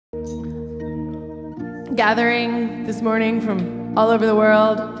gathering this morning from all over the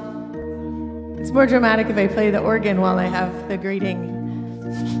world. It's more dramatic if I play the organ while I have the greeting.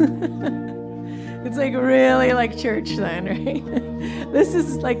 It's like really like church then, right? This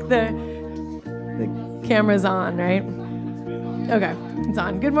is like the camera's on, right? Okay, it's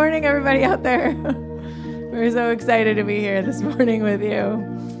on. Good morning, everybody out there. We're so excited to be here this morning with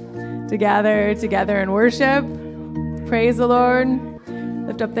you to gather together and worship, praise the Lord,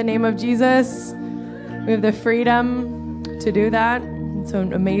 lift up the name of Jesus. We have the freedom to do that. It's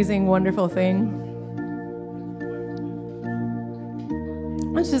an amazing, wonderful thing.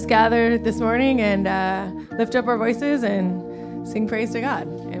 Let's just gather this morning and lift up our voices and sing praise to God.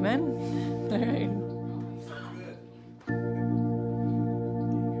 Amen? All right.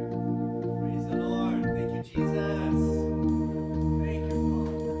 Praise the Lord. Thank you, Jesus. Thank you,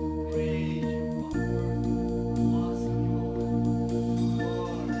 Father. Praise you, Father. Awesome, Lord.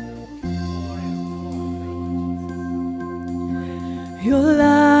 Lord. Your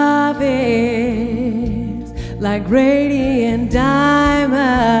love is like radiant diamond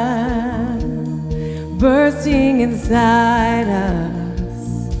bursting inside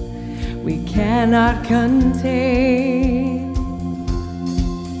us. We cannot contain.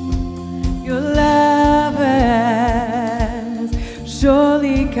 Your love has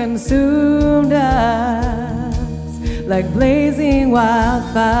surely consumed us like blazing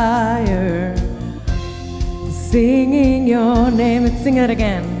wildfire. Singing your name. Let's sing it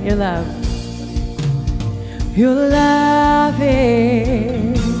again. Your love. Your love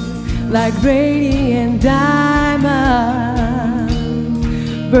is like radiant diamond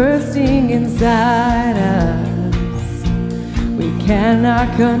bursting inside us. We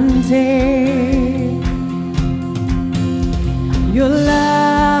cannot contain. Your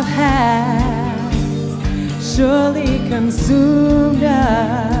love has surely consumed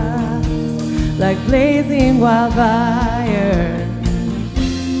us like blazing wildfire.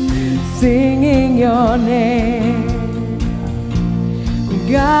 Singing your name.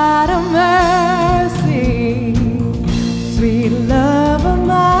 God of mercy, sweet love of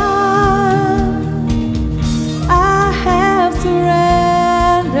mine, I have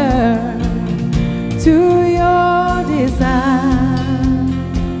surrendered to your design.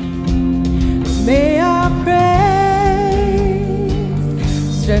 May our praise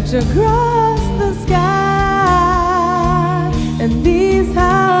stretch across the sky, and these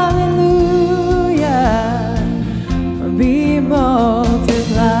hallelujah be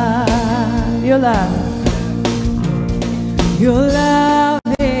multiplied. Your love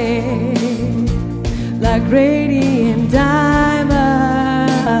is like radiant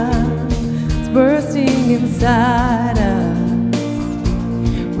diamond. It's bursting inside us.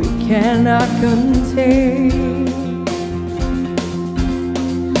 We cannot contain.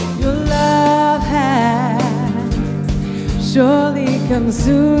 Your love has surely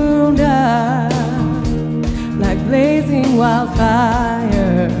consumed us like blazing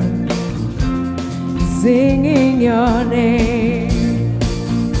wildfire, singing your name.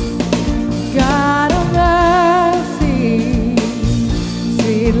 God of mercy,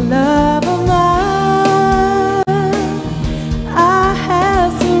 sweet love of mine, I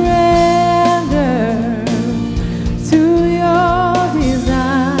have surrendered to your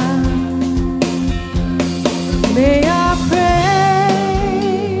design. May our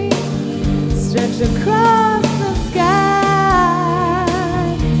praise stretch across the sky,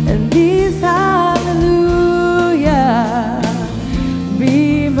 and these hallelujah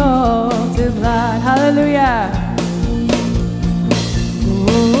be multiplied. Hallelujah.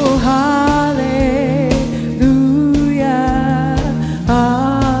 Oh, hallelujah.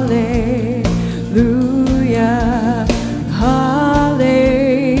 Hallelujah. Hallelujah.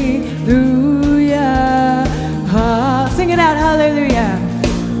 Sing it out. Hallelujah.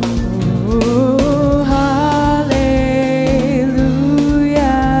 Oh, hallelujah,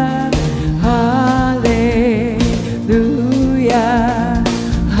 hallelujah,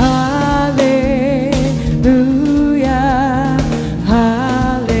 hallelujah.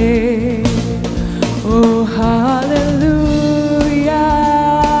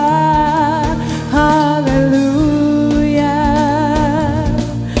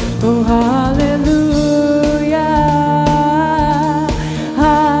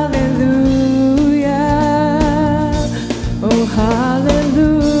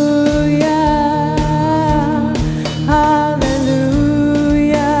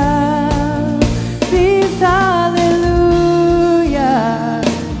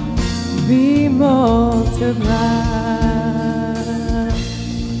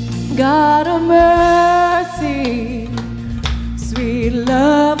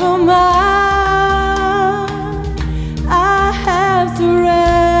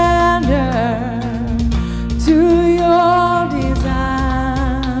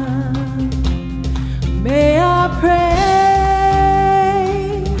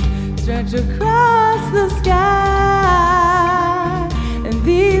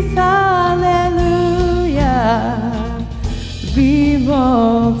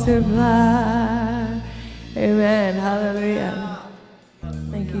 multiply. Amen. Hallelujah.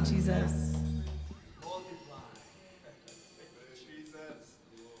 Thank you, Jesus. Multiply. Jesus.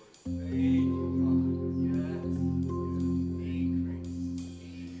 Thank you, God. Yes. Increase.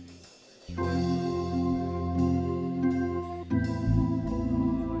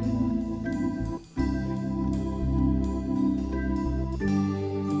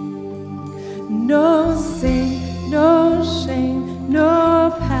 No sin, no shame,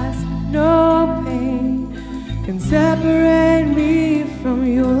 no past, no pain can separate me from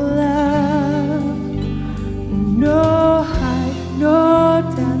your love. No height, no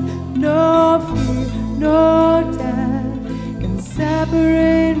depth, no fear, no death can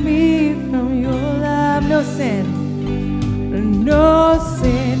separate me from your love. No sin, no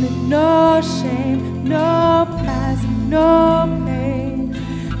sin, no shame, no past, no pain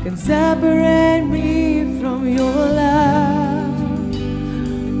can separate me from your love.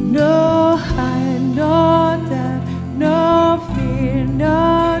 No height, no depth, no fear,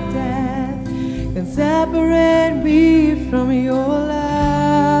 no death can separate me from your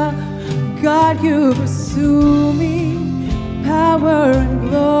love. God, you pursue me, power and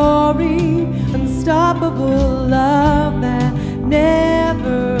glory, unstoppable love that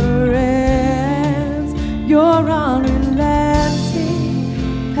never ends. You're unrelenting,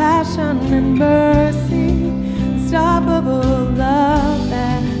 passion and mercy, unstoppable love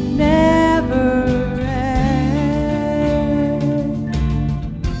that never ends.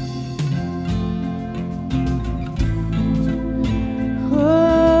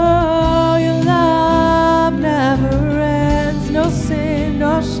 Oh, your love never ends. No sin,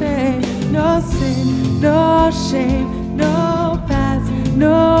 no shame, no sin, no shame, no past,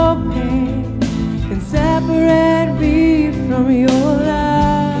 no pain can separate me from your love.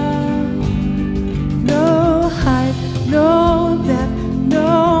 No height, no depth,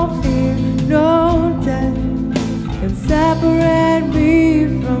 no fear, no death can separate me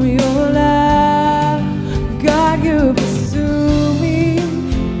from your love. God, you pursue me,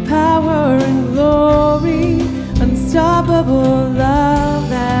 power and glory, unstoppable love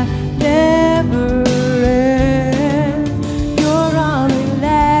that never ends. You're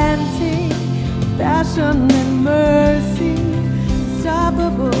unrelenting, passion and mercy,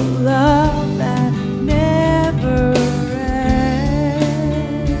 unstoppable love that never ends.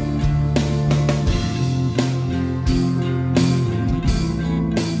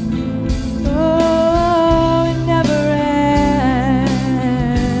 Oh, it never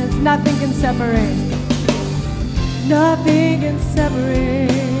ends. Nothing can separate. Nothing can separate.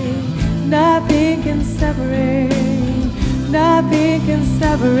 Nothing can separate. Nothing can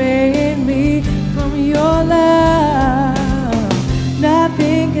separate me from your love.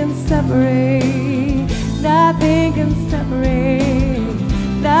 Nothing can separate. Nothing can separate.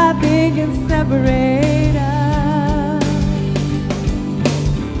 Nothing can separate us.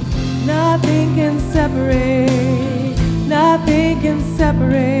 Nothing can separate. Nothing can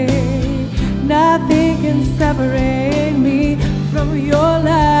separate. Nothing can separate me from your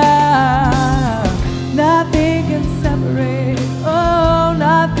love. Nothing can separate. Oh,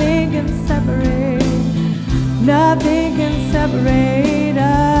 nothing can separate. Nothing can separate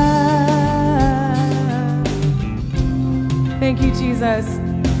us. Thank you, Jesus.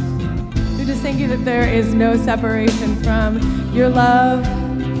 We just thank you that there is no separation from your love,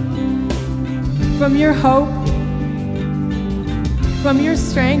 from your hope, from your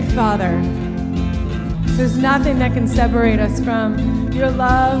strength, Father. There's nothing that can separate us from your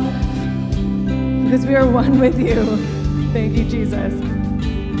love because we are one with you. Thank you, Jesus.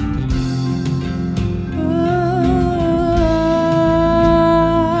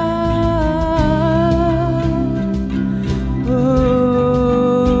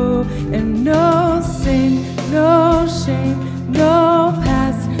 And no sin, no shame, no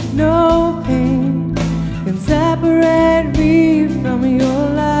past, no pain can separate me from your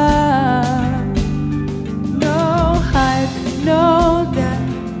love. No height, no depth,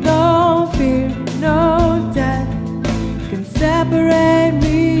 no fear, no death can separate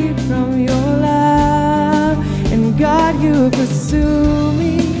me from your love. And God, you pursue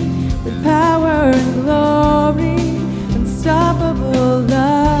me with power and glory, unstoppable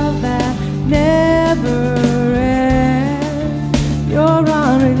love that never ends. You're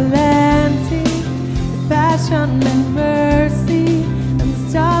unrelenting, with passion and mercy,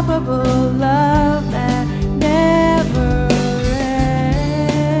 unstoppable love that never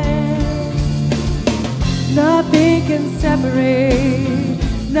ends. Nothing can separate,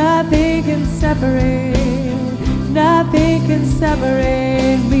 nothing can separate, nothing can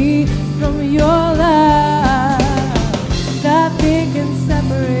separate me from your love. Nothing can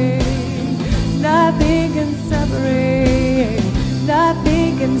separate.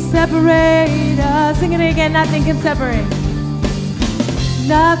 can separate us. Sing it again. Nothing can separate.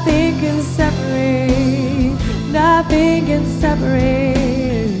 Nothing can separate. Nothing can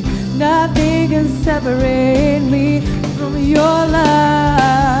separate. Nothing can separate me from your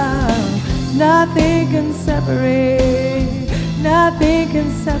love. Nothing can separate. Nothing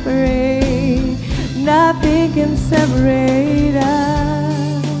can separate. Nothing can separate us.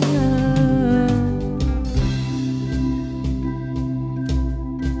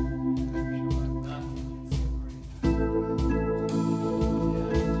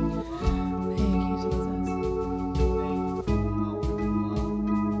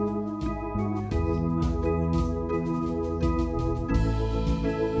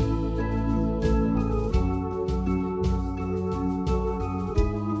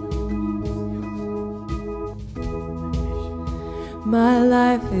 My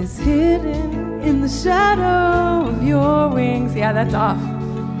life is hidden in the shadow of your wings. Yeah, that's off.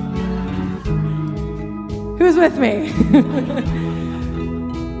 Who's with me?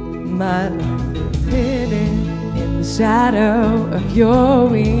 My life is hidden in the shadow of your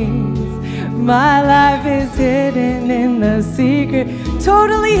wings. My life is hidden in the secret,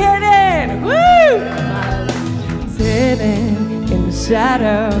 totally hidden. Woo! My life is hidden in the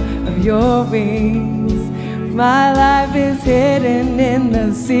shadow of your wings. My life is hidden in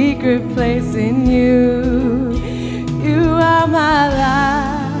the secret place in you. You are my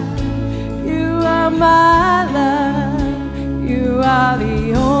life. You are my love. You are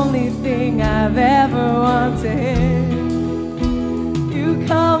the only thing I've ever wanted. You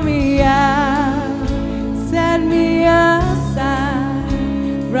call me out, set me aside,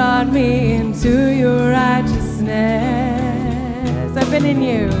 brought me into your righteousness. I've been in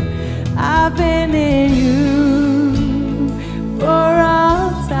you. I've been in you for all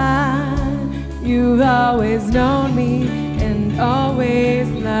time. You've always known me and always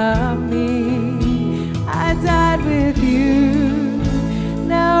loved me. I died with you,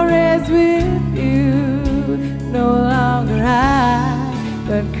 now raised with you. No longer I,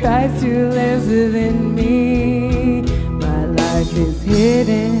 but Christ who lives within me. My life is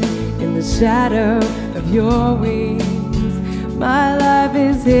hidden in the shadow of your wings. My life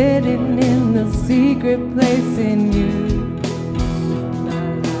is hidden in the secret place in you.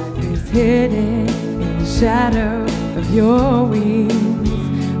 My life is hidden in the shadow of your wings.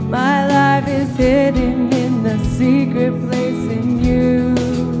 My life is hidden in the secret place in you.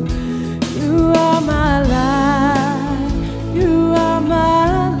 You are my life. You are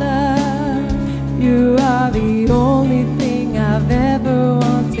my love. You are the only thing I've ever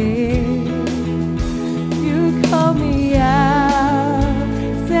wanted. You call me out,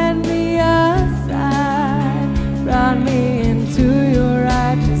 brought me into your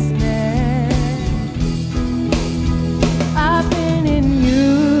righteousness. I've been in you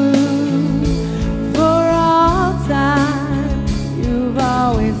for all time. You've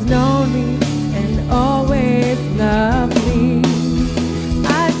always known me and always loved me.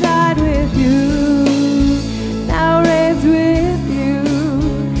 I died with you, now raised with you.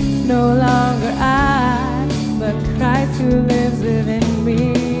 No longer I, but Christ who lives within me.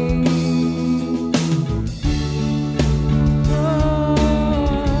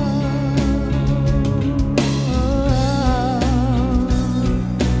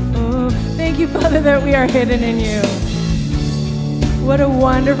 Father, that we are hidden in you. What a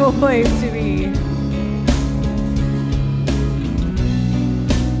wonderful place to be.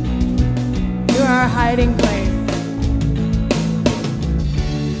 You are our hiding place.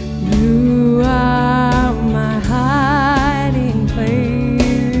 You are my hiding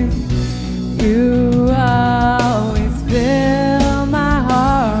place. You always fill my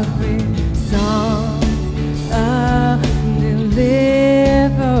heart with songs of deliverance.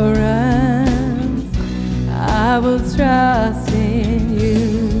 I will trust in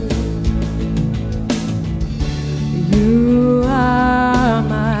you. You are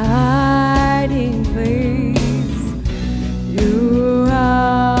my hiding place. You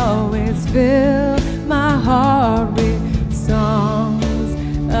always fill my heart with songs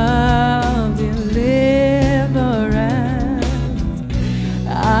of deliverance.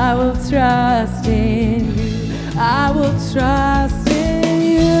 I will trust in you. I will trust in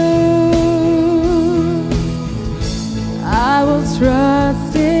you. I will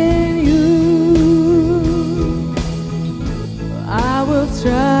trust in you. I will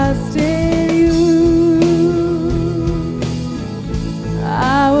trust in you. I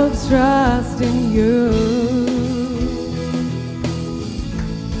will trust in you.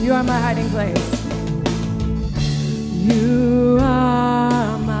 You are my hiding place. You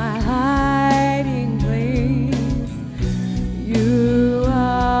are my hiding place. You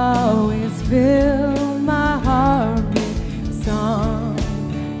are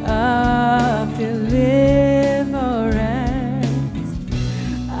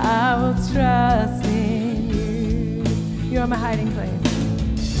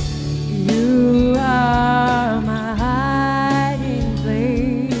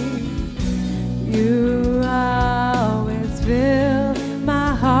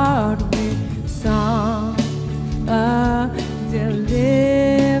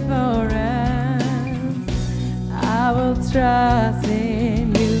trust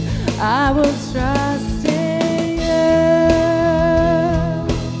in you. I will trust in you.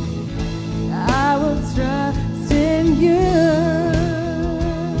 I will trust in you.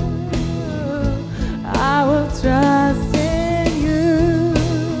 I will trust in you.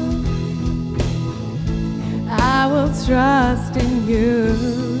 I will trust in you.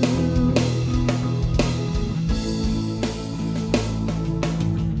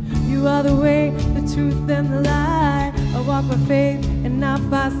 You are the way, the truth, and the light. I walk by faith and not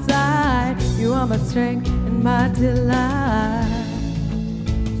by sight. You are my strength and my delight.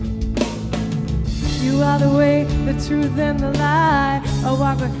 You are the way, the truth, and the light. I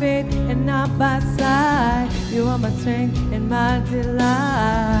walk by faith and not by sight. You are my strength and my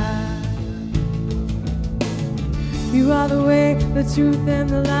delight. You are the way, the truth, and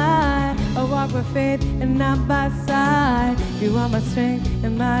the light. I walk by faith and not by sight. You are my strength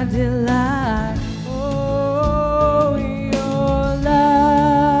and my delight. Oh, your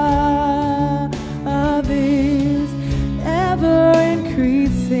love is ever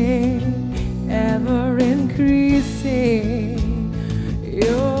increasing, ever increasing.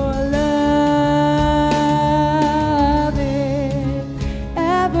 Your love is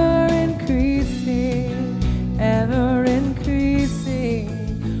ever increasing, ever increasing.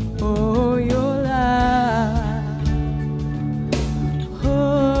 Oh, your love.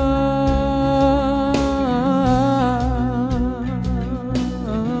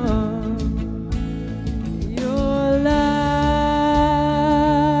 Your love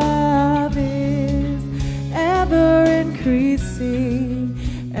is ever increasing,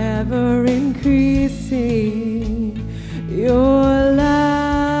 ever increasing. Your love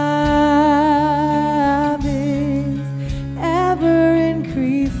is ever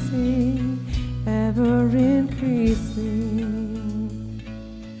increasing, ever increasing.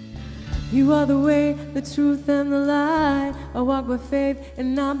 You are the way, the truth, and the light. I walk by faith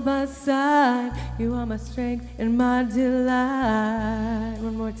and not by sight. You are my strength and my delight.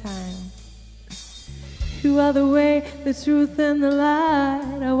 One more time. You are the way, the truth, and the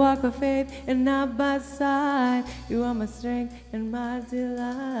light. I walk by faith and not by sight. You are my strength and my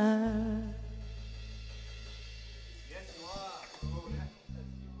delight. Yes, you are. Lord.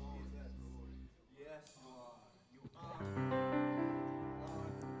 Yes, Lord. You are.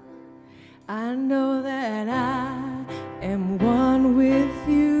 I know that I am one with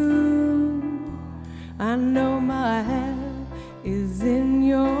you. I know my help is in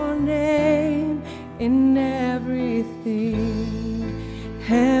your name, in everything,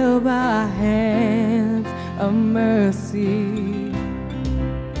 held by hands of mercy.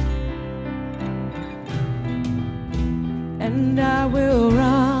 And I will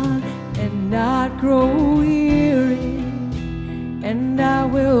run and not grow weary, and I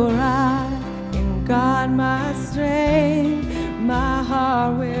will rise in God my strength. My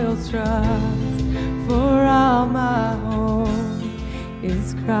heart will trust, for all my hope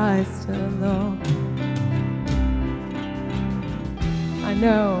is Christ alone.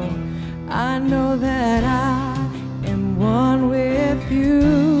 I know that I am one with you.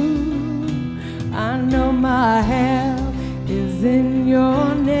 I know my help is in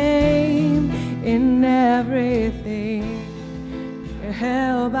your name, in everything,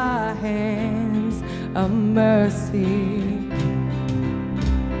 held by hands of mercy.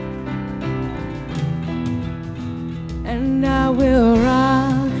 And I will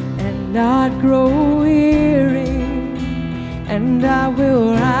run and not grow weary, and I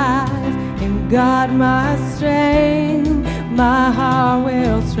will rise in God my strength. My heart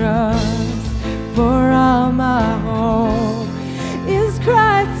will trust, for all my hope is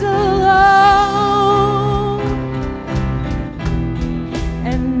Christ alone.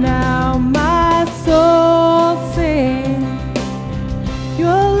 And now my soul sings,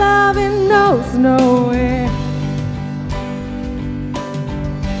 your loving knows no end.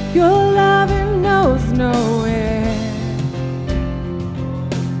 Your loving knows no end.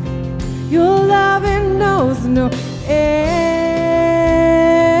 Your loving knows no end.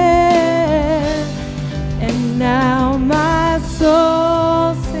 And now my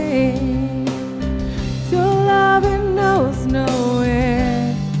soul sings, your loving knows no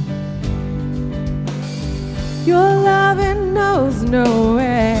end. Your loving knows no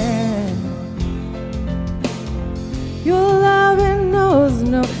end. Your loving knows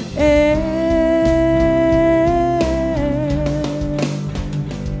no end.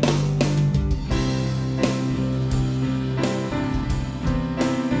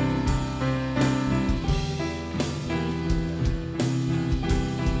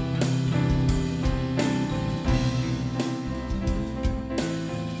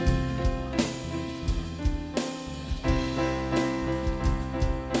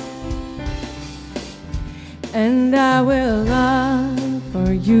 And I will love,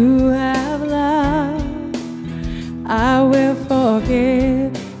 for you have loved. I will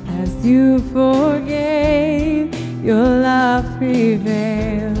forgive as you forgave. Your love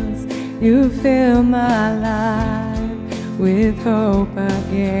prevails. You fill my life with hope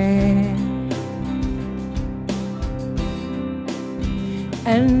again.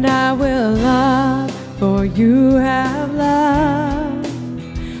 And I will love, for you have loved.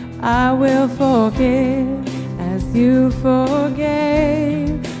 I will forgive as you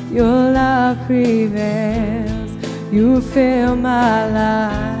forgave. Your love prevails. You fill my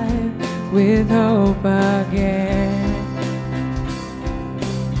life with hope again.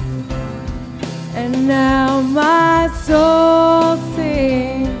 And now my soul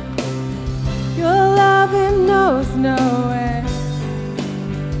sings, your loving knows no end.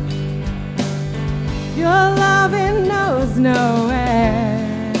 Your loving knows no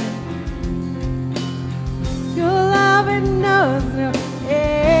end. Your loving knows no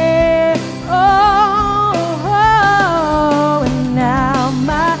end. Oh, oh, and now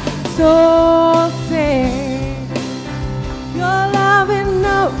my soul sings, your loving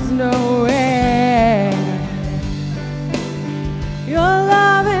knows no end. Your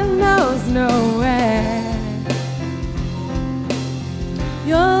loving knows no end.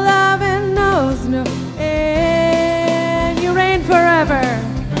 Your loving knows no end. You reign forever.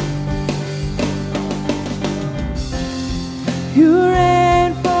 You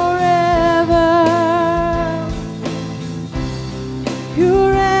reign forever. You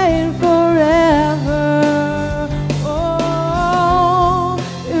reign forever. Oh,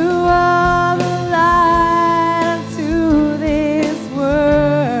 you are the light unto this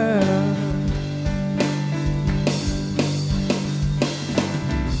world.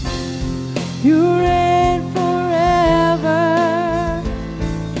 You reign forever.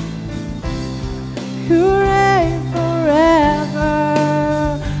 You reign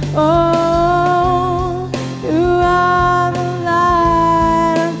forever. Oh, you are the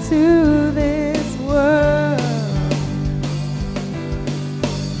light unto this world.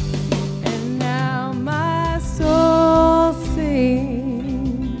 And now my soul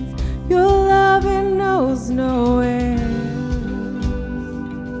sings, your loving knows no end.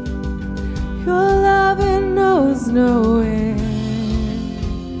 Your loving knows no end.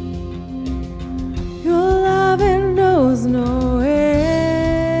 Your loving knows no end.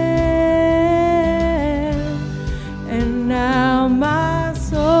 And now my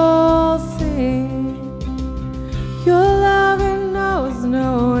soul sings, your loving knows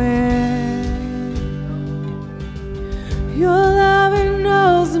no end. Your loving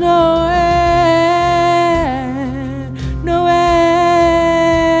knows no end. No end.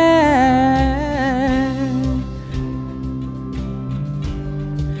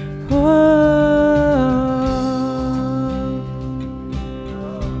 Oh.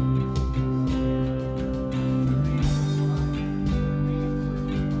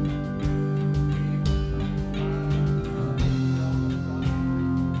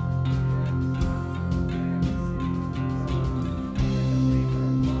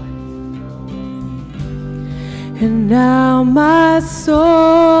 And now my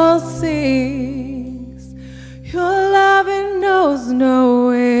soul sings, your loving knows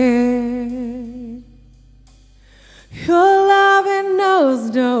no end. Your loving knows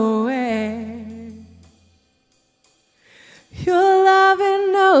no end. Your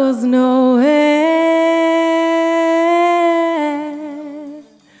loving knows no end.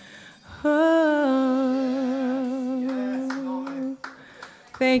 Oh.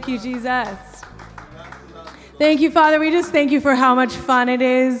 Thank you, Jesus. Thank you, Father. We just thank you for how much fun it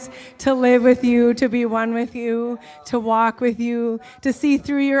is to live with you, to be one with you, to walk with you, to see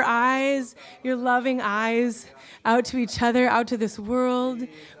through your eyes, your loving eyes, out to each other, out to this world.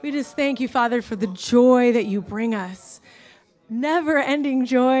 We just thank you, Father, for the joy that you bring us. Never-ending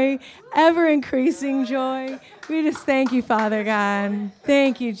joy, ever-increasing joy. We just thank you, Father God.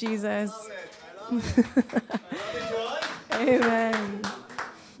 Thank you, Jesus. Amen.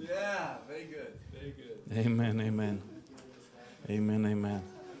 Yeah, very good, very good. Amen, amen. Amen, amen.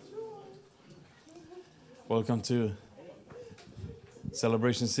 Welcome to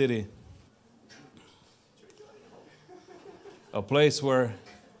Celebration City. A place where,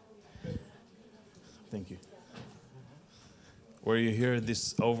 thank you, where you hear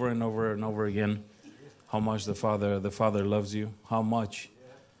this over and over and over again, how much the Father loves you, how much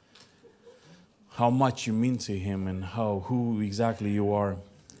you mean to Him, and who exactly you are,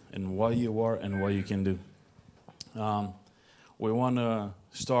 and what you are, and what you can do. We want to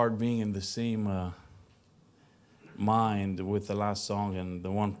start being in the same mind with the last song and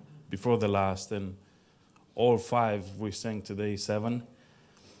the one before the last, and all 5 we sang today, 7.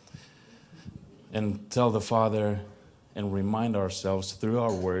 And tell the Father and remind ourselves through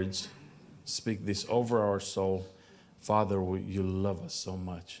our words, speak this over our soul. Father, you love us so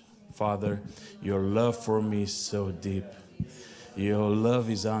much. Father, your love for me is so deep. Your love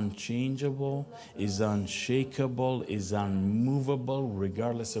is unchangeable, is unshakable, is unmovable.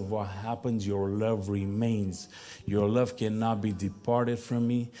 Regardless of what happens, your love remains. Your love cannot be departed from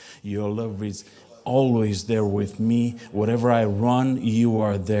me. Your love is always there with me. Whatever I run, you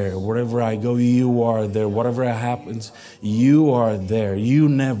are there. Wherever I go, you are there. Whatever happens, you are there. You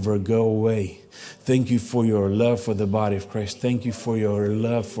never go away. Thank you for your love for the body of Christ. Thank you for your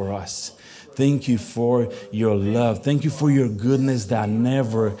love for us. Thank you for your love. Thank you for your goodness that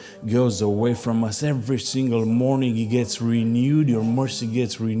never goes away from us. Every single morning it gets renewed. Your mercy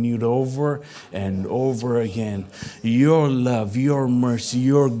gets renewed over and over again. Your love, your mercy,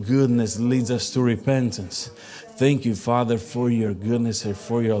 your goodness leads us to repentance. Thank you, Father, for your goodness and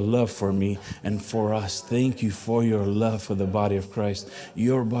for your love for me and for us. Thank you for your love for the body of Christ.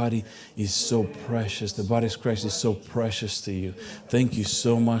 Your body is so precious. The body of Christ is so precious to you. Thank you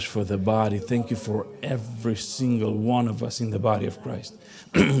so much for the body. Thank you for every single one of us in the body of Christ.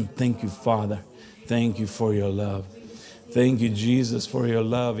 Thank you, Father. Thank you for your love. Thank you, Jesus, for your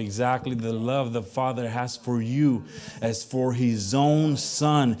love. Exactly the love the Father has for you as for His own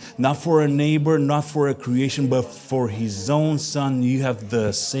Son. Not for a neighbor, not for a creation, but for His own Son. You have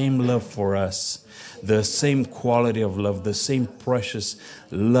the same love for us. The same quality of love. The same precious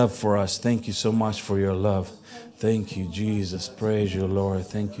love for us. Thank you so much for your love. Thank you, Jesus. Praise you, Lord.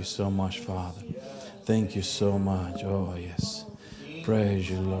 Thank you so much, Father. Thank you so much. Oh, yes. Praise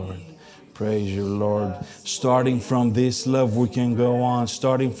you, Lord. Praise you, Lord. Starting from this love, we can go on.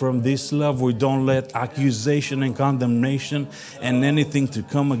 Starting from this love, we don't let accusation and condemnation and anything to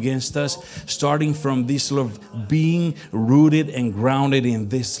come against us. Starting from this love, being rooted and grounded in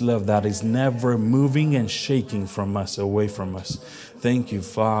this love that is never moving and shaking from us, away from us. Thank you,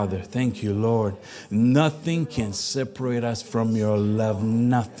 Father. Thank you, Lord. Nothing can separate us from your love.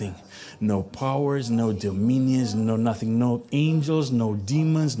 Nothing. No powers, no dominions, no nothing. No angels, no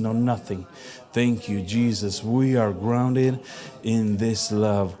demons, no nothing. Thank you, Jesus. We are grounded in this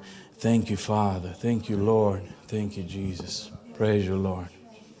love. Thank you, Father. Thank you, Lord. Thank you, Jesus. Praise you, Lord.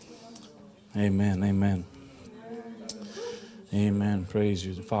 Amen. Amen. Amen. Praise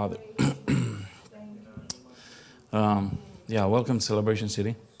you, Father. Welcome to Celebration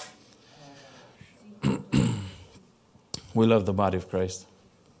City. We love the body of Christ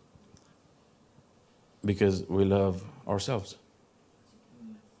because we love ourselves.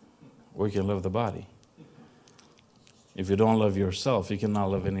 We can love the body. If you don't love yourself, you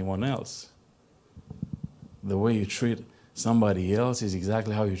cannot love anyone else. The way you treat somebody else is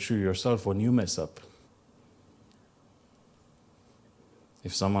exactly how you treat yourself when you mess up.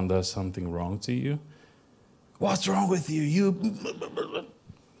 If someone does something wrong to you, what's wrong with you?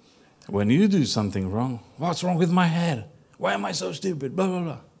 When you do something wrong, what's wrong with my head? Why am I so stupid? Blah, blah,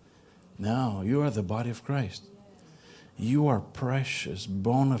 blah. No, you are the body of Christ. You are precious,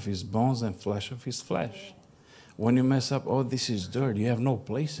 bone of His bones and flesh of His flesh. When you mess up, oh, this is dirt. You have no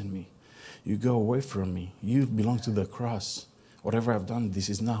place in me. You go away from me. You belong to the cross. Whatever I've done, this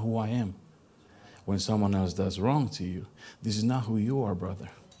is not who I am. When someone else does wrong to you, this is not who you are, brother.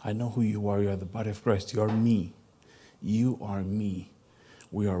 I know who you are. You are the body of Christ. You are me. You are me.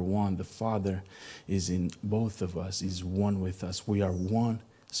 We are one. The Father is in both of us, is one with us. We are one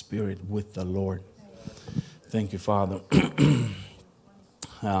spirit with the Lord. Thank you, Father.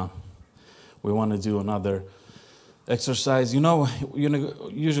 We want to do another exercise.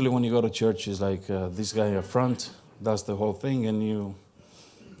 Usually when you go to church, it's like this guy up front does the whole thing, and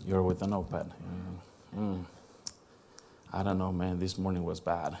you're with a notepad. I don't know, man. This morning was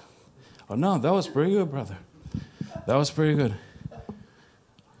bad. Oh no, that was pretty good, brother. That was pretty good.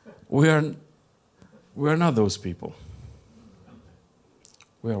 We are not those people.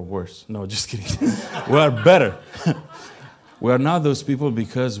 We are worse. No, just kidding. We are better. We are not those people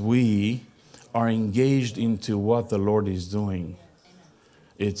because we are engaged into what the Lord is doing.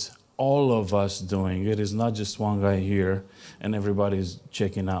 It's all of us doing. It is not just one guy here and everybody's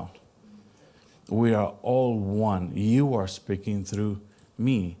checking out. We are all one. You are speaking through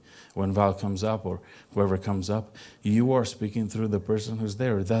me. When Val comes up or whoever comes up, you are speaking through the person who's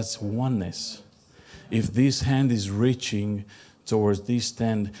there. That's oneness. If this hand is reaching towards this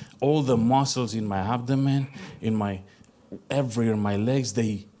hand, all the muscles in my abdomen, in my legs,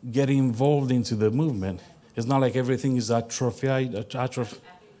 they get involved into the movement. It's not like everything is atrophied,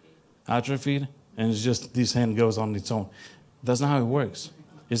 and it's just this hand goes on its own. That's not how it works.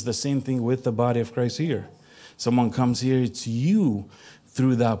 It's the same thing with the body of Christ here. Someone comes here, it's you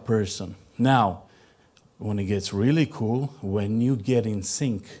through that person. Now, when it gets really cool, when you get in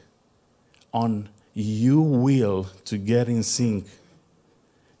sync on your will to get in sync,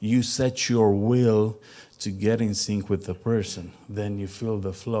 you set your will to get in sync with the person, then you feel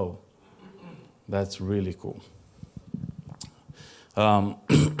the flow. That's really cool.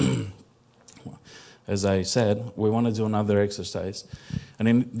 As I said, we want to do another exercise. And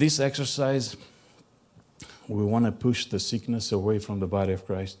in this exercise, we want to push the sickness away from the body of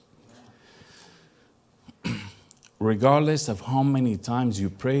Christ. Regardless of how many times you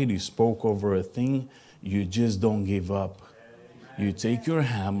prayed, you spoke over a thing, you just don't give up. You take your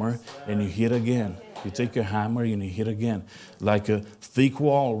hammer and you hit again. You take your hammer and you hit again. Like a thick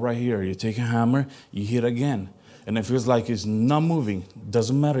wall right here. You take a hammer, you hit again. And it feels like it's not moving.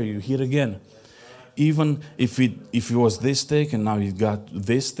 Doesn't matter, you hit again. Even if it was this thick and now you got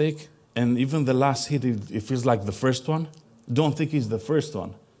this thick, and even the last hit, it feels like the first one. Don't think it's the first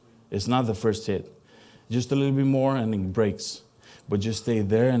one. It's not the first hit. Just a little bit more and it breaks. But just stay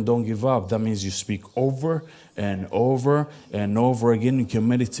there and don't give up. That means you speak over and over and over again. You can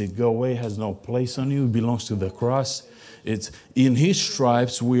meditate. Go away. It has no place on you. It belongs to the cross. It's in His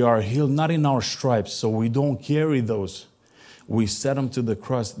stripes we are healed, not in our stripes. So we don't carry those. We set them to the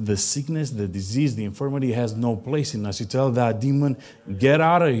cross. The sickness, the disease, the infirmity has no place in us. You tell that demon, get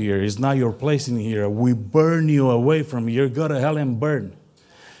out of here. It's not your place in here. We burn you away from here. Go to hell and burn.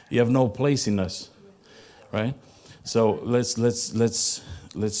 You have no place in us. Right? So let's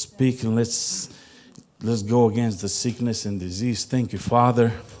speak and let's go against the sickness and disease. Thank you,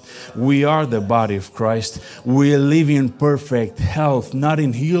 Father. We are the body of Christ. We live in perfect health, not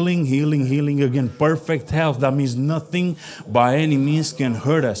in healing again. Perfect health. That means nothing by any means can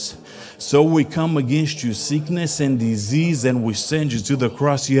hurt us. So we come against you, sickness and disease, and we send you to the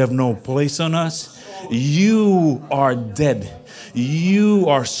cross. You have no place on us. You are dead. You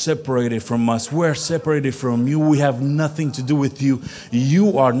are separated from us. We're separated from you. We have nothing to do with you.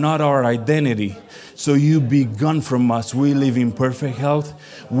 You are not our identity. So you be gone from us. We live in perfect health.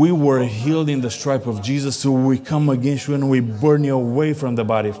 We were healed in the stripe of Jesus. So we come against you and we burn you away from the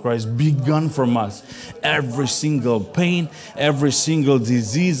body of Christ. Be gone from us. Every single pain, every single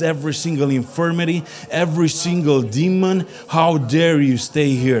disease, every single infirmity, every single demon. How dare you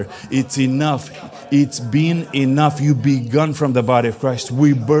stay here? It's enough. It's been enough. You be gone from the body of Christ.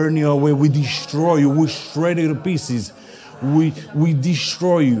 We burn you away. We destroy you. We shred you to pieces. We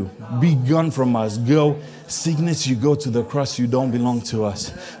destroy you. Be gone from us. Go. Sickness, you go to the cross. You don't belong to us.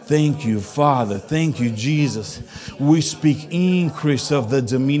 Thank you, Father. Thank you, Jesus. We speak increase of the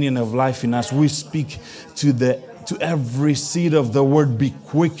dominion of life in us. We speak to every seed of the word, be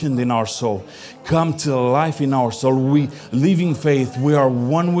quickened in our soul. Come to life in our soul. We live in faith. We are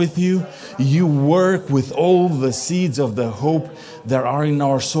one with you. You work with all the seeds of the hope that are in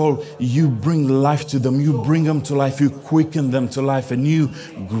our soul. You bring life to them. You bring them to life. You quicken them to life, and you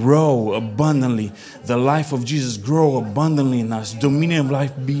grow abundantly. The life of Jesus grow abundantly in us. Dominion of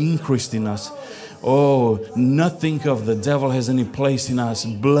life be increased in us. Oh, nothing of the devil has any place in us.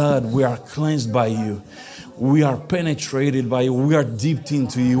 Blood, we are cleansed by you. We are penetrated by you. We are dipped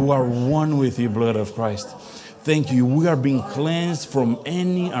into you. We are one with you, blood of Christ. Thank you. We are being cleansed from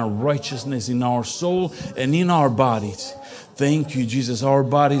any unrighteousness in our soul and in our bodies. Thank you, Jesus. Our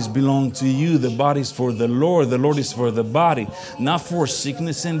bodies belong to you. The body is for the Lord. The Lord is for the body, not for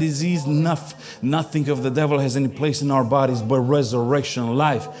sickness and disease. Nothing of the devil has any place in our bodies but resurrection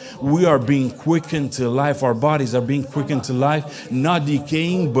life. We are being quickened to life. Our bodies are being quickened to life, not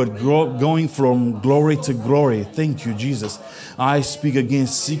decaying, but going from glory to glory. Thank you, Jesus. I speak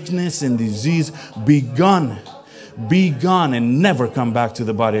against sickness and disease. Be gone. Be gone and never come back to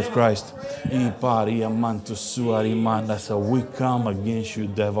the body of Christ. So we come against you,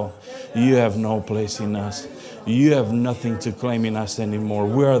 devil. You have no place in us. You have nothing to claim in us anymore.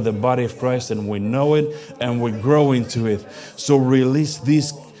 We are the body of Christ and we know it and we grow into it. So release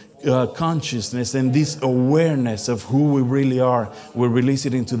this consciousness and this awareness of who we really are. We release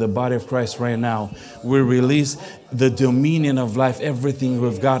it into the body of Christ right now. We release the dominion of life, everything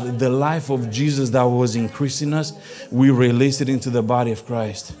we've got, the life of Jesus that was increasing us. We release it into the body of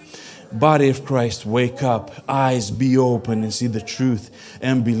Christ. Body of Christ, wake up. Eyes be open and see the truth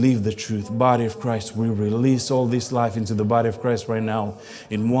and believe the truth. Body of Christ, we release all this life into the body of Christ right now.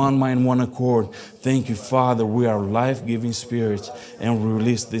 In one mind, one accord. Thank you, Father. We are life-giving spirits and we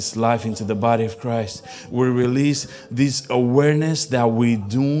release this life into the body of Christ. We release this awareness that we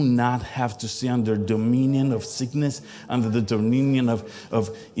do not have to see under dominion of sickness, under the dominion of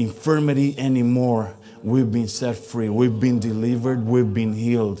infirmity anymore. We've been set free. We've been delivered. We've been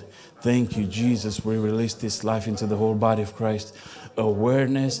healed. Thank you, Jesus. We release this life into the whole body of Christ.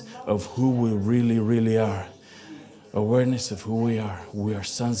 Awareness of who we really, really are. Awareness of who we are. We are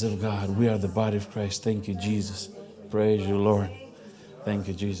sons of God. We are the body of Christ. Thank you, Jesus. Praise you, Lord. Thank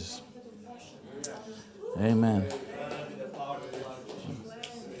you, Jesus. Amen.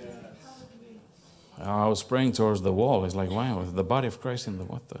 I was praying towards the wall. It's like, wow, the body of Christ in the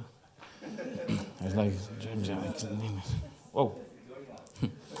what the? It's like, whoa.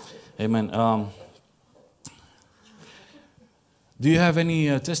 Amen. Do you have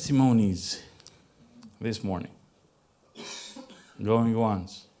any testimonies this morning? Going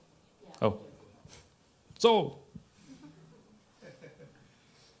once. Oh. So.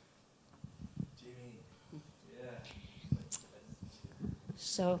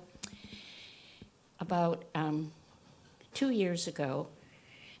 So, about 2 years ago,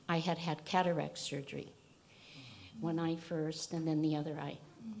 I had cataract surgery. One eye first and then the other eye.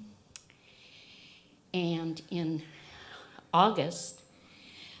 And in August,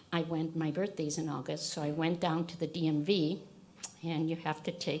 my birthday's in August, so I went down to the DMV, and you have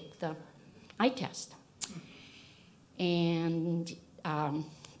to take the eye test. And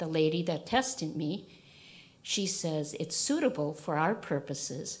the lady that tested me, she says, it's suitable for our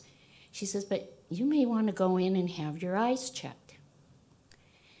purposes. She says, but you may want to go in and have your eyes checked.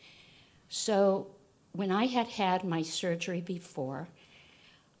 So when I had my surgery before,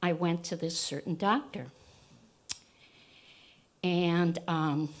 I went to this certain doctor. And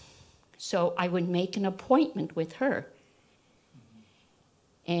so I would make an appointment with her.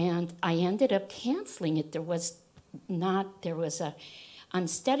 And I ended up canceling it. There was a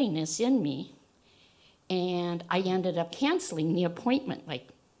unsteadiness in me. And I ended up canceling the appointment like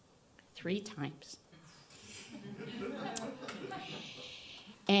 3 times.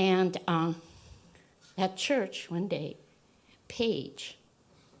 And at church one day, Paige,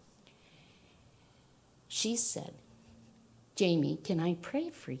 she said, Jamie, can I pray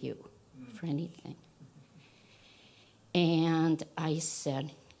for you for anything? And I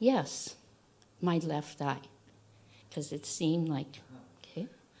said, yes, my left eye, because it seemed like, okay.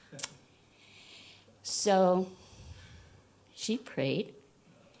 So she prayed,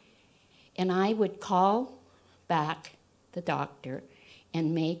 and I would call back the doctor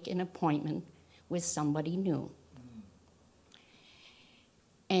and make an appointment with somebody new.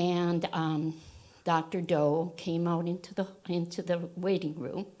 And Dr. Doe came out into the waiting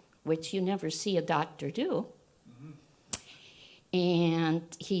room, which you never see a doctor do. And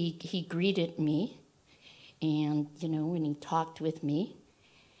he greeted me, and and he talked with me,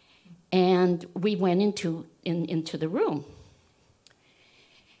 and we went into the room,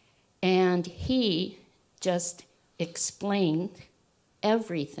 and he just explained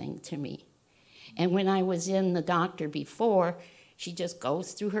everything to me. And when I was in the doctor before, she just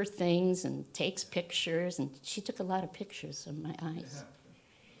goes through her things and takes pictures, and she took a lot of pictures of my eyes.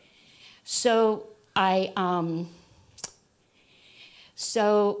 So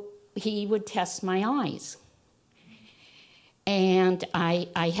so he would test my eyes. And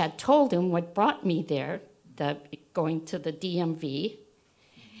I had told him what brought me there, going to the DMV.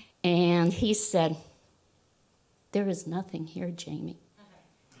 And he said, there is nothing here, Jamie.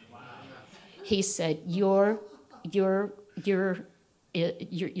 He said, your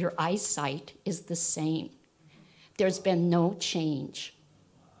eyesight is the same. There's been no change.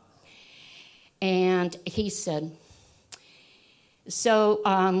 And he said, so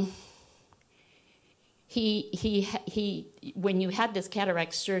when you had this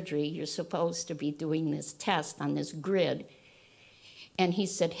cataract surgery, you're supposed to be doing this test on this grid. And he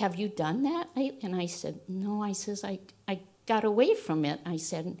said, have you done that? And I said, no. I says, I got away from it. I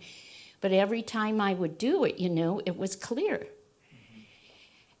said, but every time I would do it, it was clear.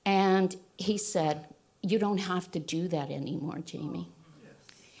 And he said, you don't have to do that anymore, Jamie.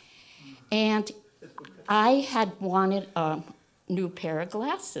 And I had wanted a new pair of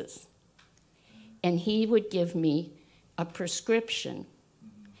glasses. And he would give me a prescription,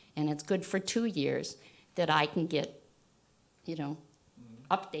 and it's good for 2 years, that I can get,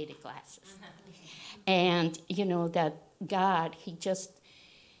 updated glasses. And, that God, he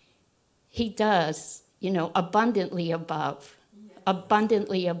does, abundantly above.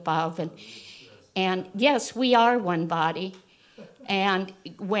 And yes, we are one body. And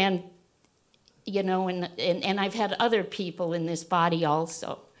when, and I've had other people in this body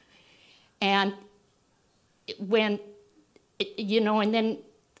also. And when, and then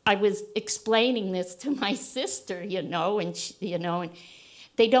I was explaining this to my sister, and she, and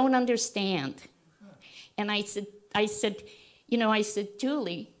they don't understand. And I said,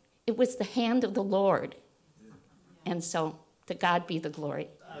 Julie, it was the hand of the Lord. And so to God be the glory.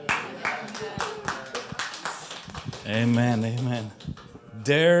 Amen, amen.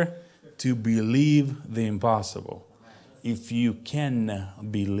 Dare to believe the impossible. If you can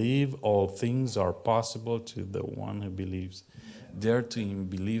believe, all things are possible to the one who believes. Dare to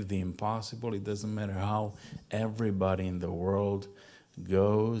believe the impossible. It doesn't matter how everybody in the world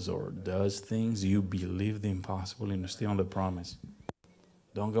goes or does things. You believe the impossible and you stay on the promise.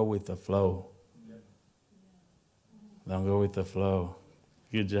 Don't go with the flow. Don't go with the flow.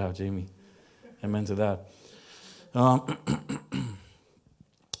 Good job, Jamie. Amen to that.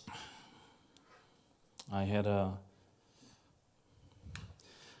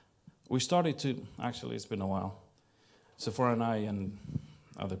 We started to, actually it's been a while, Sephora and I and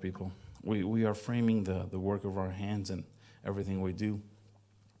other people, we are framing the work of our hands and everything we do,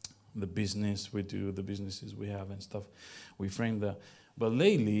 the business we do, the businesses we have and stuff. We frame but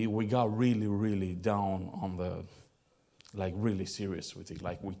lately we got really, really down on really serious with it.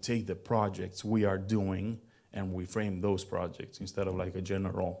 Like we take the projects we are doing and we frame those projects instead of like a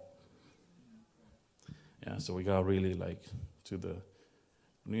general. Yeah, so we got really to the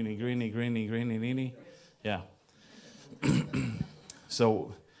greeny. Yeah.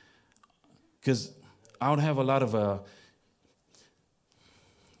 So, because I would have a lot of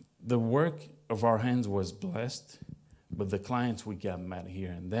the work of our hands was blessed, but the clients we got mad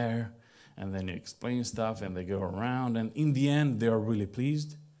here and there, and then you explain stuff and they go around, and in the end they are really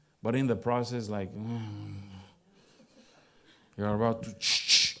pleased, but in the process you're about to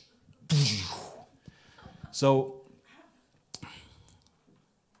so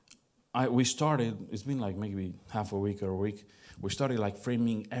we started, it's been maybe half a week or a week, we started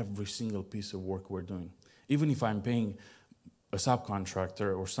framing every single piece of work we're doing. Even if I'm paying a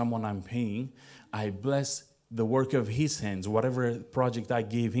subcontractor or someone I'm paying, I bless the work of his hands, whatever project I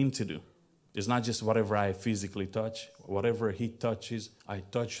gave him to do. It's not just whatever I physically touch. Whatever he touches, I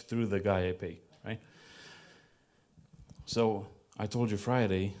touch through the guy I pay, right? So I told you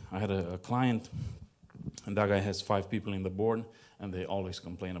Friday, I had a client, and that guy has 5 people in the board, and they always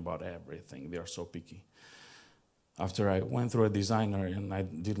complain about everything. They are so picky. After I went through a designer and I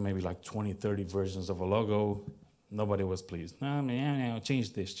did maybe 20, 30 versions of a logo, nobody was pleased. No,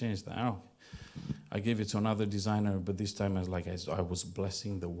 change this, change that. Oh. I gave it to another designer, but this time I was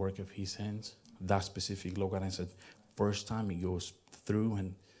blessing the work of his hands, that specific logo. And I said, first time he goes through,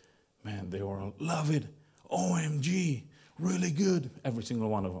 and man, they were all, love it, OMG, really good, every single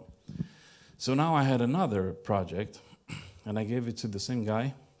one of them. So now I had another project, and I gave it to the same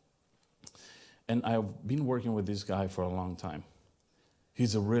guy. And I've been working with this guy for a long time.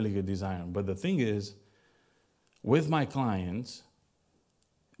 He's a really good designer. But the thing is, with my clients,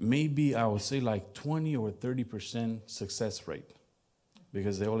 maybe I would say 20 or 30% success rate,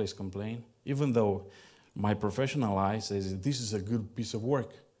 because they always complain, even though my professional eye says this is a good piece of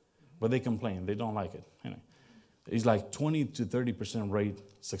work, but they complain, they don't like it. Anyway, it's 20 to 30%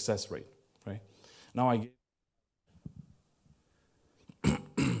 success rate, right? Now I get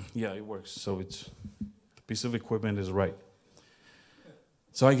yeah, it works. So the piece of equipment is right.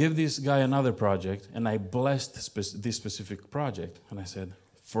 So I gave this guy another project, and I blessed this specific project. And I said,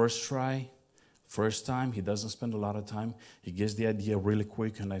 first try, first time, he doesn't spend a lot of time. He gets the idea really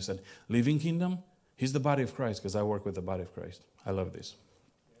quick. And I said, Living Kingdom, he's the body of Christ, because I work with the body of Christ. I love this.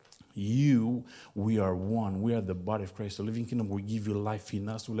 We are one. We are the body of Christ. So Living Kingdom will give you life in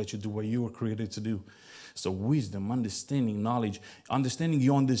us. We'll let you do what you were created to do. So wisdom, understanding, knowledge, understanding,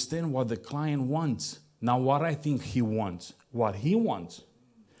 you understand what the client wants. Now what I think he wants, what he wants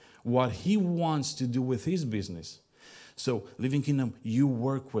to do with his business. So Living Kingdom, you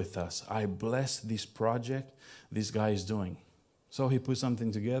work with us. I bless this project this guy is doing. So he put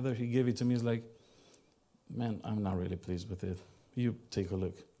something together. He gave it to me. He's like, man, I'm not really pleased with it. You take a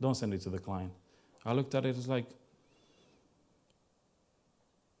look. Don't send it to the client. I looked at it. It's like,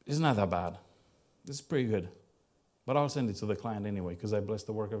 it's not that bad. It's pretty good. But I'll send it to the client anyway, because I bless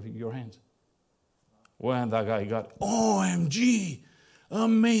the work of your hands. When that guy got, OMG,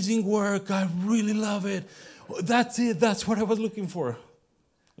 amazing work. I really love it. That's it. That's what I was looking for.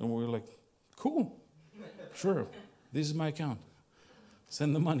 And we were like, cool. Sure. This is my account.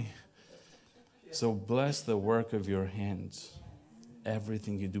 Send the money. So bless the work of your hands.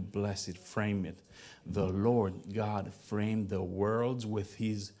 Everything you do, bless it, frame it. The Lord God framed the worlds with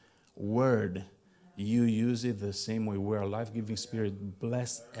his word. You use it the same way. We're a life-giving spirit.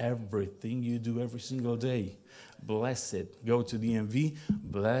 Bless everything you do every single day. Bless it. Go to DMV.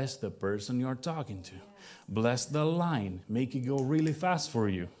 Bless the person you're talking to. Bless the line. Make it go really fast for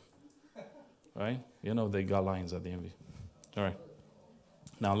you. Right? You know they got lines at DMV. All right.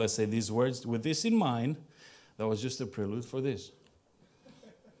 Now let's say these words with this in mind. That was just a prelude for this.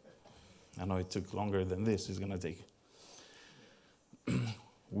 I know it took longer than this is going to take.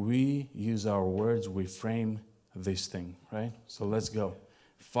 We use our words, we frame this thing, right? So let's go.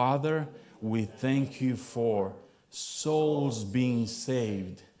 Father, we thank you for souls being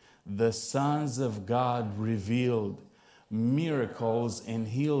saved, the sons of God revealed, miracles and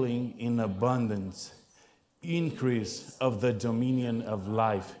healing in abundance, increase of the dominion of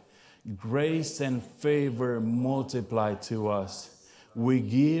life, grace and favor multiplied to us. We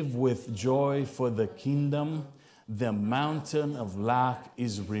give with joy for the kingdom. The mountain of lack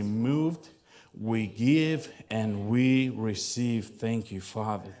is removed. We give and we receive. Thank you,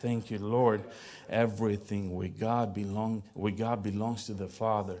 Father. Thank you, Lord. Everything with God belongs to the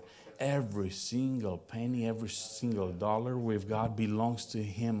Father. Every single penny, every single dollar with God belongs to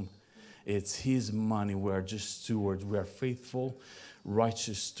Him. It's His money. We are just stewards. We are faithful,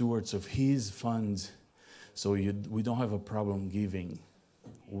 righteous stewards of His funds. So we don't have a problem giving.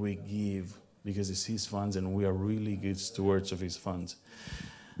 We give because it's His funds and we are really good stewards of His funds.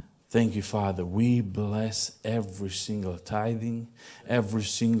 Thank you, Father. We bless every single tithing, every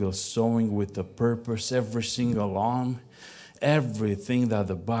single sowing with a purpose, every single alm, everything that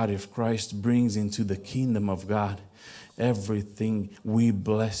the body of Christ brings into the kingdom of God. Everything, we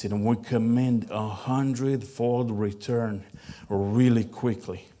bless it and we commend 100-fold return really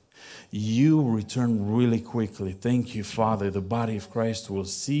quickly. You return really quickly. Thank you, Father. The body of Christ will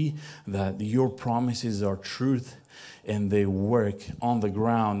see that your promises are truth and they work on the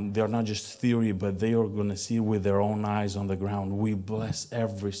ground. They're not just theory, but they are going to see with their own eyes on the ground. We bless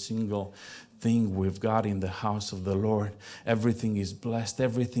every single thing we've got in the house of the Lord. Everything is blessed.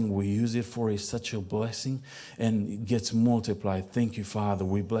 Everything we use it for is such a blessing and it gets multiplied. Thank you, Father.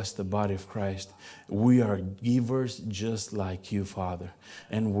 We bless the body of Christ. We are givers just like you, Father.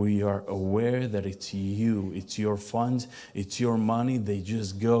 And we are aware that it's you. It's your funds. It's your money. They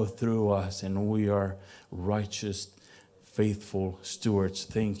just go through us and we are righteous, faithful stewards.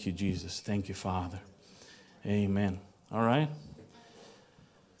 Thank you, Jesus. Thank you, Father. Amen. All right.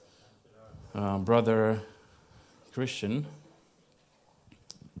 Brother Christian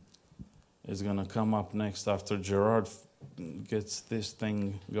is going to come up next after Gerard gets this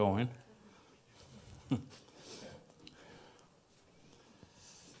thing going.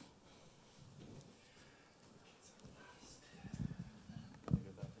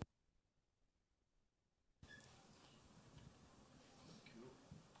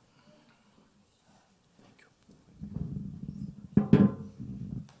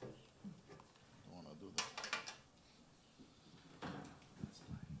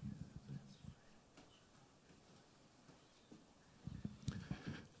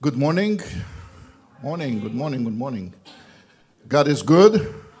 Good morning. Good morning. God is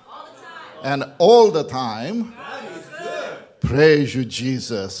good. All the time. And all the time. God is good. Praise you,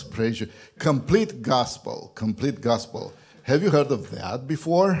 Jesus. Praise you. Complete gospel. Have you heard of that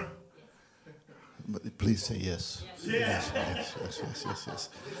before? Please say yes. Yes.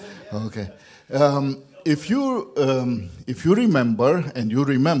 Okay. If you remember, and you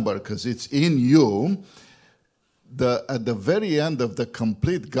remember because it's in you, at the very end of the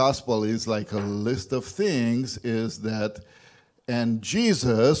complete gospel is like a list of things is that, and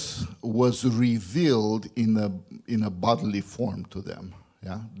Jesus was revealed in a bodily form to them.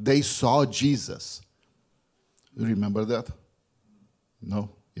 Yeah, they saw Jesus. You remember that? No?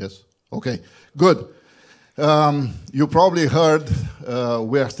 Yes? Okay, good. You probably heard,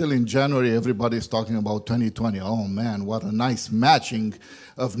 we are still in January, everybody's talking about 2020. Oh man, what a nice matching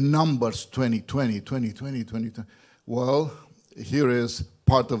of numbers, 2020. Well, here is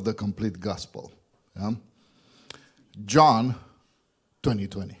part of the complete gospel. Yeah? John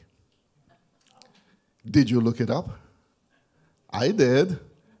 2020. Did you look it up? I did,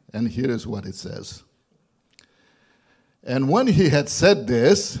 and here is what it says. And when he had said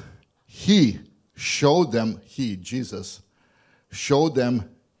this, Jesus, showed them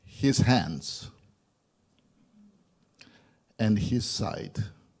his hands and his side.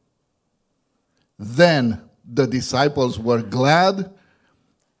 Then the disciples were glad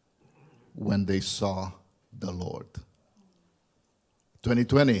when they saw the Lord.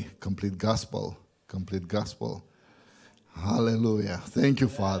 2020, complete gospel. Hallelujah. Thank you,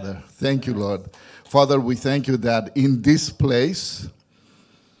 Father. Thank you, Lord. Father, we thank you that in this place,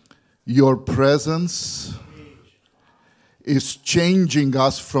 your presence is changing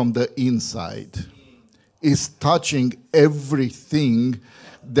us from the inside, is touching everything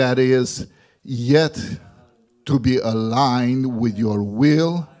that is yet to be aligned with your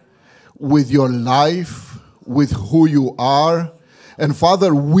will, with your life, with who you are. And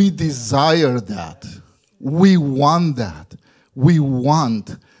Father, we desire that. We want that. We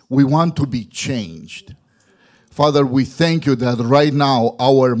want to be changed. Father, we thank you that right now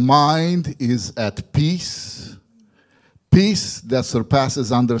our mind is at peace. Peace that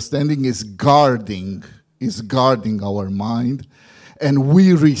surpasses understanding is guarding our mind. And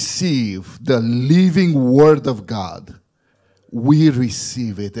we receive the living word of God. We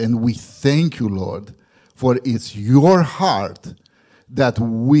receive it, and we thank you, Lord, for it's your heart that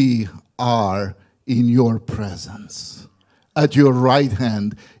we are in your presence, at your right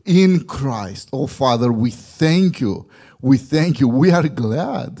hand, in Christ. Oh, Father, we thank you. We thank you. We are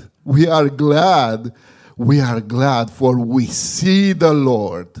glad. We are glad. We are glad, for we see the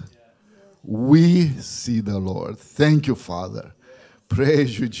Lord. We see the Lord. Thank you, Father.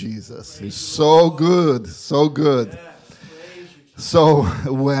 Praise you, Jesus. It's so good, so good. So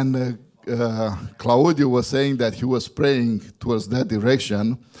when Claudio was saying that he was praying towards that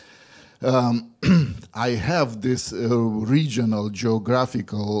direction, I have this regional,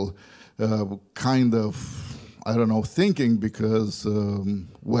 geographical kind of, I don't know, thinking, because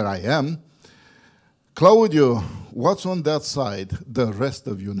where I am, Claudio, what's on that side? The rest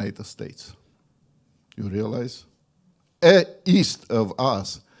of United States. You realize? East of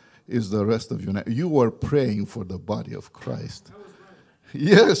us is the rest of United. You were praying for the body of Christ.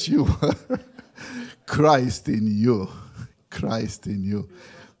 Yes, you were. Christ in you. Christ in you.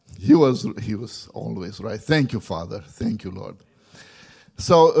 He was always right. Thank you, Father. Thank you, Lord.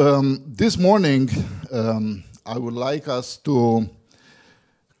 So this morning, I would like us to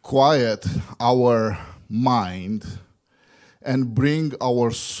quiet our mind and bring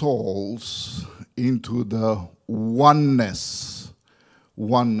our souls into the oneness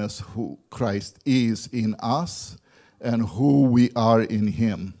who Christ is in us and who we are in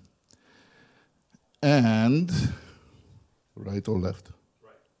him. And right or left?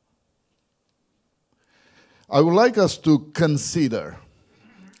 Right. I would like us to consider.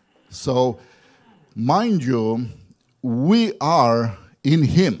 So, mind you, we are in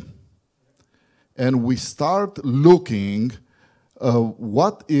him. And we start looking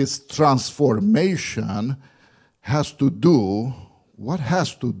what is transformation has to do, what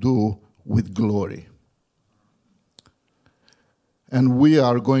has to do with glory. And we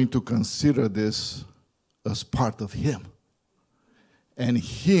are going to consider this as part of him. And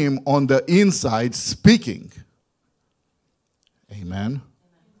him on the inside speaking. Amen.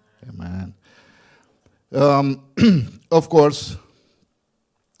 Amen. Of course,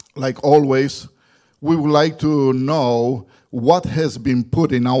 like always, we would like to know what has been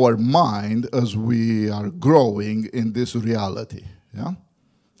put in our mind as we are growing in this reality. Yeah?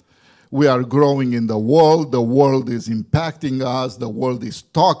 We are growing in the world is impacting us, the world is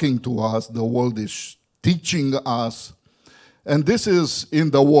talking to us, the world is teaching us. And this is in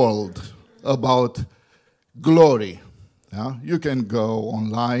the world about glory. Yeah? You can go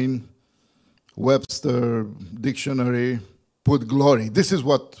online, Webster Dictionary, put glory. This is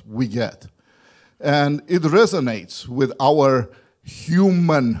what we get. And it resonates with our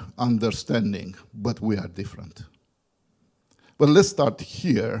human understanding, but we are different. But let's start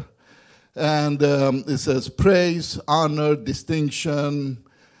here. And it says praise, honor, distinction,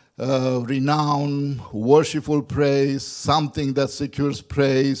 renown, worshipful praise, something that secures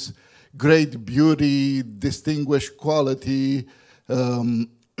praise, great beauty, distinguished quality,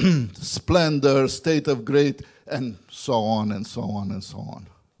 splendor, state of great, and so on and so on and so on.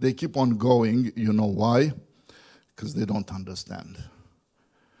 They keep on going. You know why? Because they don't understand.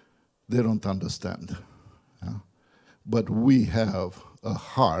 They don't understand. Yeah? But we have a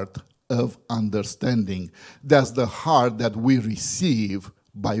heart of understanding. That's the heart that we receive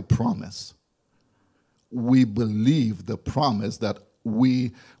by promise. We believe the promise that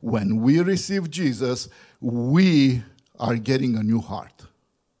when we receive Jesus, we are getting a new heart.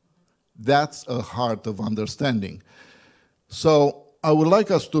 That's a heart of understanding. So I would like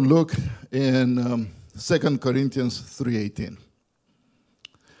us to look in 2 Corinthians 3:18.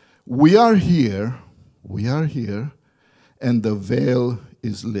 We are here, and the veil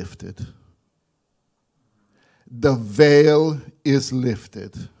is lifted. The veil is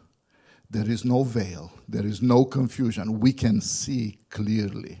lifted. There is no veil. There is no confusion. We can see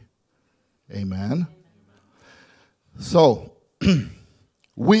clearly. Amen? So,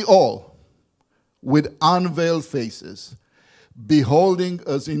 we all, with unveiled faces, beholding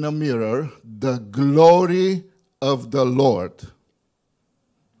as in a mirror the glory of the Lord.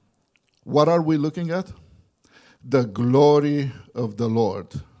 What are we looking at? The glory of the Lord.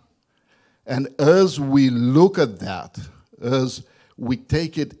 And as we look at that, as we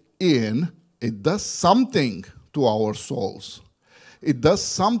take it in, it does something to our souls. it does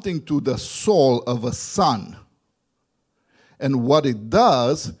something to the soul of a son. And what it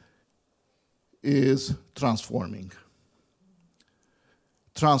does is transforming.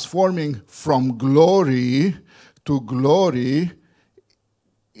 Transforming from glory to glory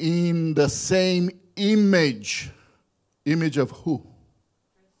in the same image. Image of who?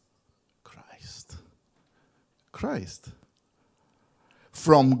 Christ. Christ.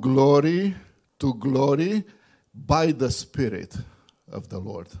 From glory to glory by the Spirit of the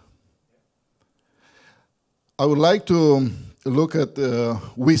Lord. I would like to look at the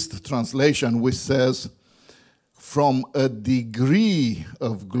Wist translation, which says, from a degree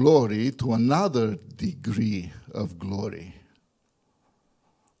of glory to another degree of glory.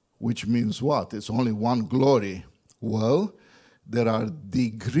 Which means what? It's only one glory. Well, there are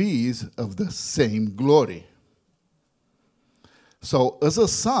degrees of the same glory. So, as a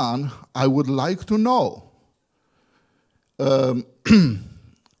son, I would like to know. A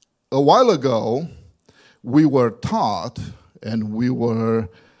while ago, we were taught and we were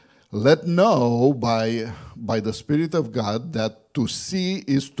let know by the Spirit of God that to see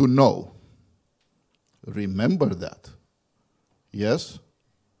is to know. Remember that. Yes?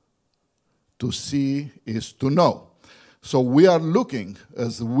 To see is to know. So we are looking.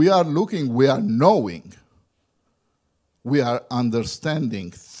 As we are looking, we are knowing. We are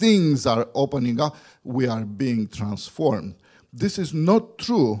understanding. Things are opening up. We are being transformed. This is not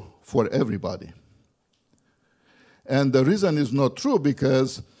true for everybody. And the reason is not true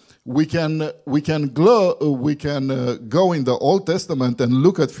because we can go in the Old Testament and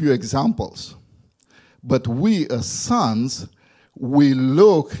look at few examples. But we as sons, we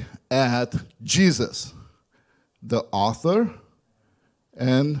look at Jesus, the author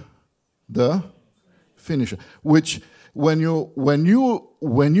and the finisher. Which when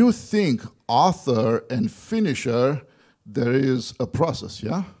you think author and finisher, there is a process,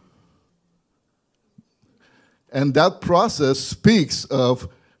 yeah? And that process speaks of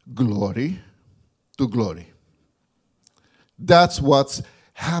glory to glory. That's what's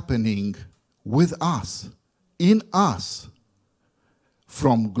happening with us, in us,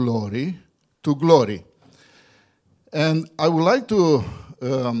 from glory to glory. And I would like to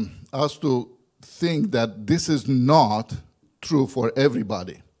us to think that this is not true for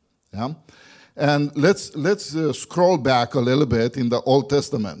everybody. Yeah? And let's scroll back a little bit in the Old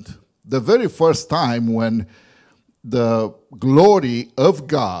Testament. The very first time when the glory of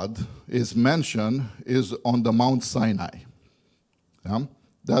God is mentioned is on the Mount Sinai. Yeah?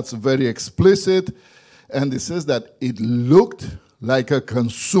 That's very explicit, and it says that it looked like a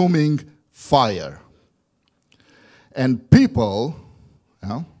consuming fire. And people,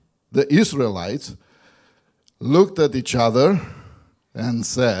 yeah, the Israelites, looked at each other and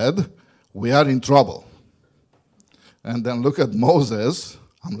said, we are in trouble. And then look at Moses,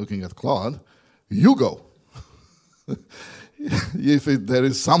 I'm looking at Claude, you go. If there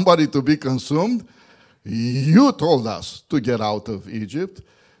is somebody to be consumed, you told us to get out of Egypt.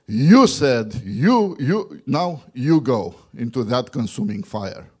 You said, now you go into that consuming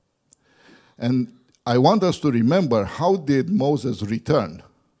fire. And I want us to remember, how did Moses return?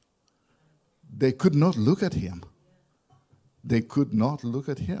 They could not look at him. They could not look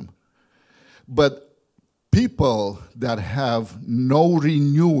at him. But people that have no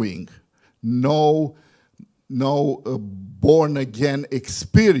renewing, no born-again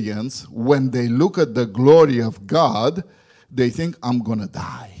experience, when they look at the glory of God, they think, I'm going to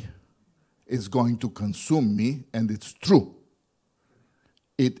die. It's going to consume me, and it's true.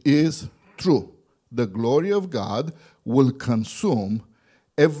 It is true. The glory of God will consume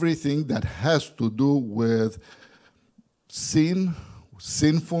everything that has to do with sin,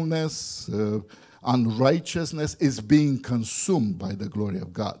 sinfulness, unrighteousness is being consumed by the glory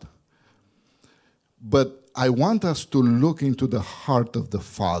of God. But I want us to look into the heart of the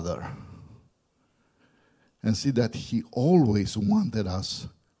Father and see that He always wanted us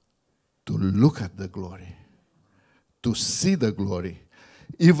to look at the glory, to see the glory.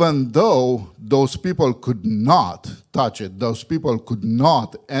 Even though those people could not touch it, those people could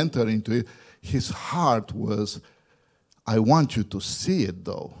not enter into it, His heart was, I want you to see it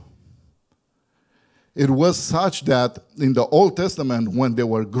though. It was such that in the Old Testament, when they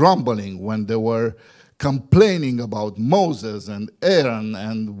were grumbling, when they were complaining about Moses and Aaron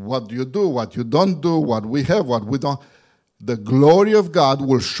and what you do, what you don't do, what we have, what we don't, the glory of God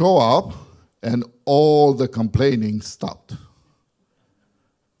will show up and all the complaining stopped.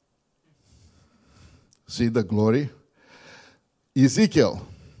 See the glory? Ezekiel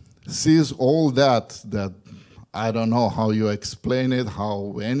sees all that I don't know how you explain it,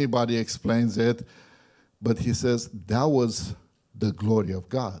 how anybody explains it, but he says that was the glory of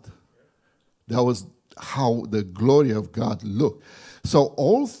God. That was how the glory of God looked. So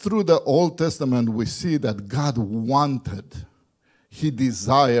all through the Old Testament, we see that God wanted, He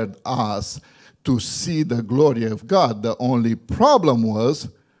desired us to see the glory of God. The only problem was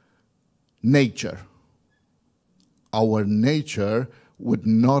nature. Our nature would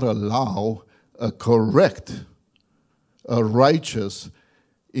not allow a correct, a righteous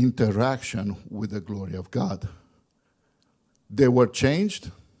interaction with the glory of God. They were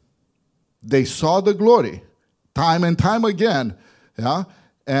changed. They saw the glory time and time again. Yeah?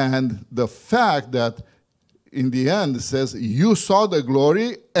 And the fact that in the end it says, you saw the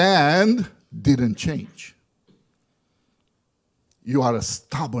glory and didn't change. You are a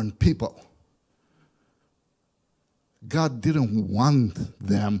stubborn people. God didn't want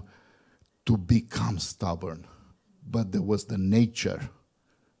them to become stubborn, but there was the nature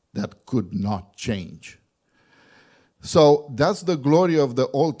that could not change. So that's the glory of the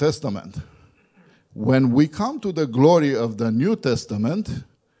Old Testament. When we come to the glory of the New Testament,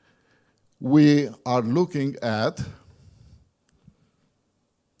 we are looking at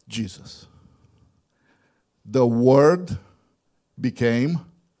Jesus. The Word became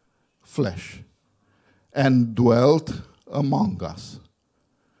flesh and dwelt among us.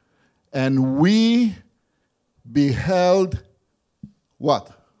 And we beheld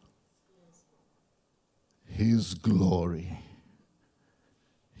what? His glory.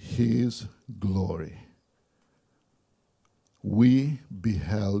 His glory. We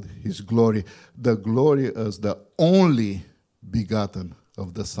beheld His glory. The glory as the only begotten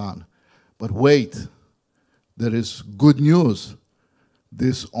of the Son. But wait, there is good news.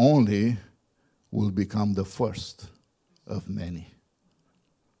 This only will become the first of many.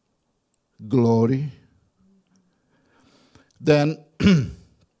 Glory. Then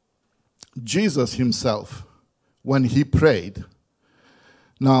Jesus Himself, when He prayed.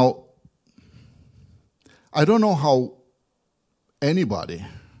 Now, I don't know how anybody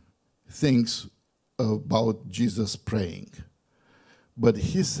thinks about Jesus praying, but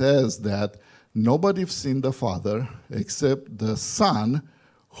He says that nobody's seen the Father except the Son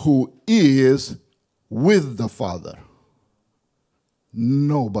who is with the Father.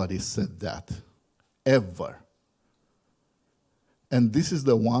 Nobody said that, ever. And this is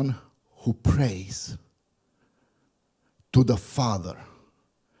the one who prays to the Father,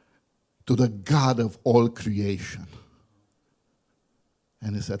 to the God of all creation.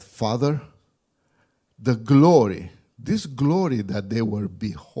 And He said, Father, the glory, this glory that they were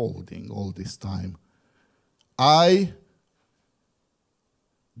beholding all this time, I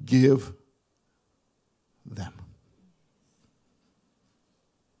give them.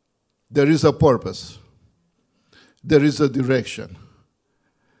 There is a purpose. There is a direction.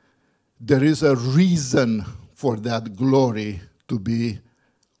 There is a reason for that glory to be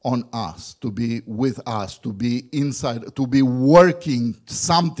on us, to be with us, to be inside, to be working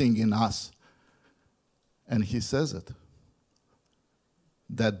something in us. And He says it.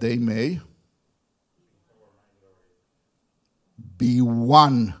 That they may be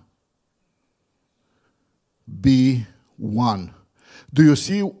one. Be one. Do you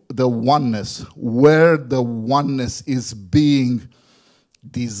see the oneness? Where the oneness is being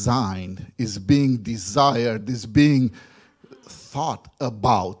designed, is being desired, is being thought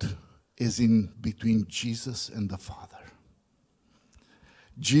about, is in between Jesus and the Father.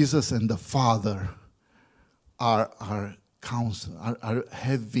 Jesus and the Father are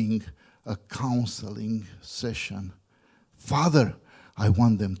having a counseling session. Father, I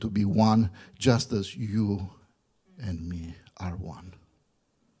want them to be one, just as you and me are one.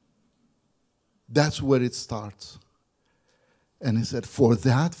 That's where it starts. And He said, for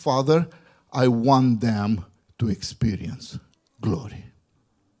that, Father, I want them to experience glory.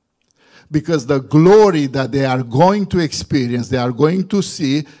 Because the glory that they are going to experience, they are going to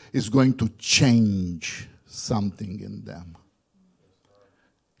see, is going to change something in them.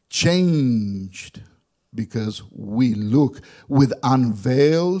 Changed because we look with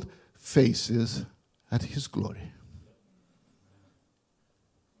unveiled faces at His glory.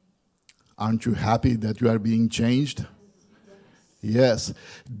 Aren't you happy that you are being changed? Yes.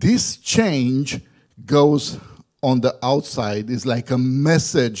 This change goes on the outside. It's like a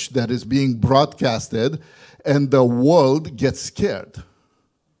message that is being broadcasted, and the world gets scared.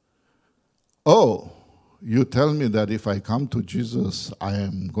 Oh, you tell me that if I come to Jesus, I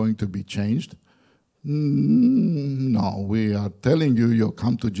am going to be changed? No, we are telling you, you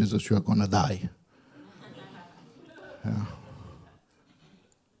come to Jesus, you are going to die. Yeah.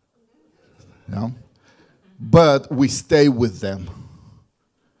 Yeah. But we stay with them.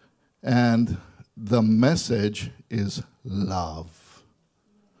 And the message is love.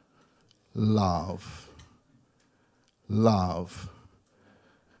 Love. Love.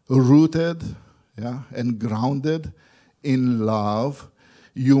 Rooted, and grounded in love,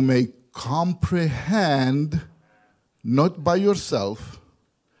 you may comprehend, not by yourself,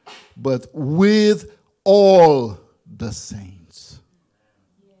 but with all the saints.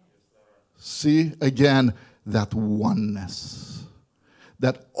 See, again, that oneness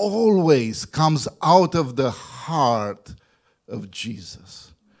that always comes out of the heart of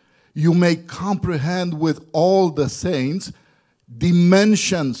Jesus. You may comprehend with all the saints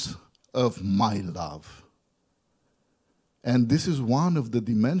dimensions of my love. And this is one of the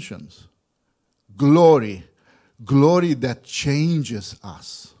dimensions. Glory. Glory that changes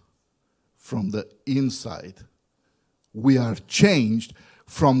us from the inside. We are changed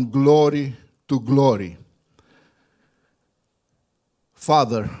from glory to glory.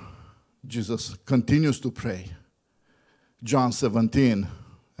 Father, Jesus continues to pray. John 17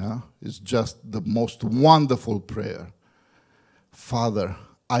 is just the most wonderful prayer. Father,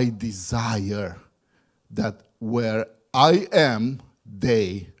 I desire that where I am,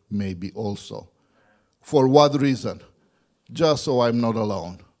 they may be also. For what reason? Just so I'm not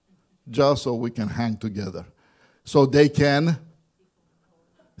alone. Just so we can hang together. So they can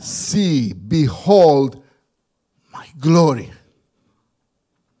see, behold my glory.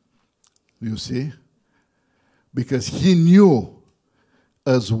 You see? Because he knew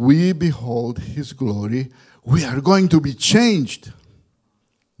as we behold his glory, we are going to be changed.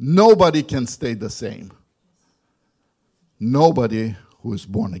 Nobody can stay the same. Nobody who is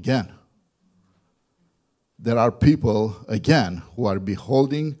born again. There are people, again, who are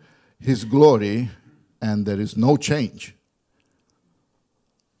beholding his glory, and there is no change.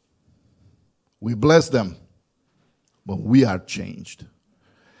 We bless them, but we are changed.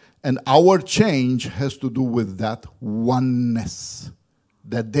 And our change has to do with that oneness,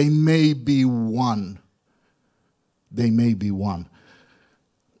 that they may be one. They may be one.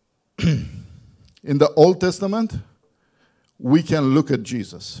 In the Old Testament, we can look at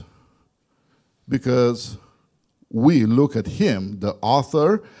Jesus because we look at him, the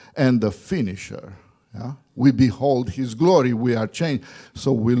author and the finisher. Yeah? We behold his glory, we are changed.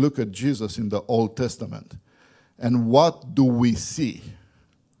 So we look at Jesus in the Old Testament. And what do we see?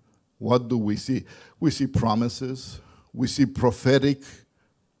 What do we see? We see promises. We see prophetic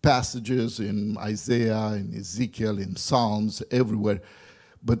passages in Isaiah, in Ezekiel, in Psalms, everywhere.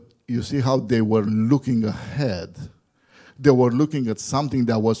 But you see how they were looking ahead. They were looking at something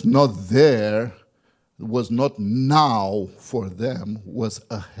that was not there, was not now for them, was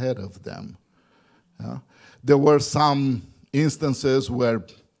ahead of them. Yeah? There were some instances where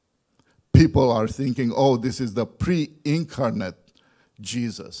people are thinking, oh, this is the pre-incarnate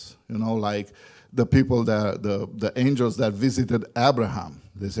Jesus, like the people the angels that visited Abraham.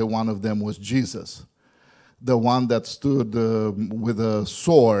 They say one of them was Jesus. The one that stood with a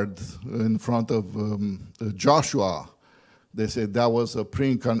sword in front of Joshua, they said that was a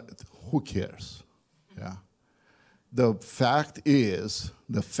pre-incarnate. Who cares? Yeah. The fact is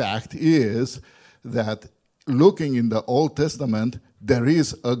that looking in the Old Testament, there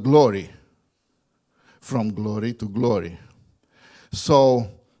is a glory, from glory to glory. So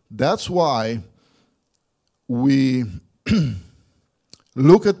that's why we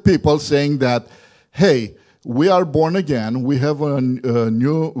look at people saying that, hey, we are born again, we have we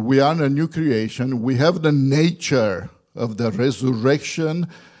are a new creation, we have the nature of the resurrection,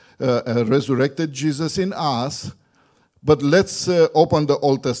 resurrected Jesus in us, but let's open the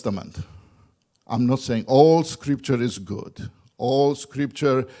Old Testament. I'm not saying all Scripture is good. All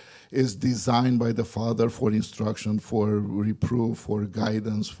Scripture is designed by the Father for instruction, for reproof, for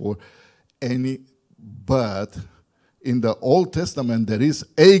guidance, for any. But in the Old Testament, there is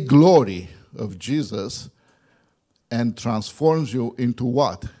a glory of Jesus and transforms you into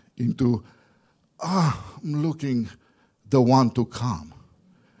what? Into, I'm looking the one to come.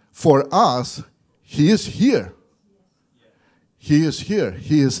 For us, he is here. He is here.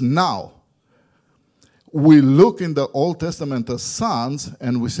 He is now. We look in the Old Testament as sons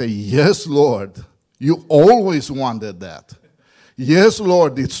and we say, yes, Lord, you always wanted that. Yes,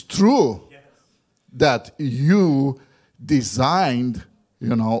 Lord, it's true that you designed,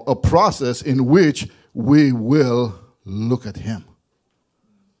 a process in which we will look at him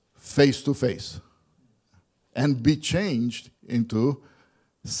face to face and be changed into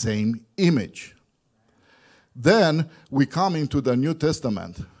same image. Then we come into the New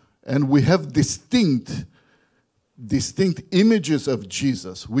Testament and we have distinct images of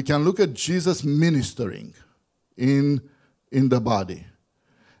Jesus. We can look at Jesus ministering in the body.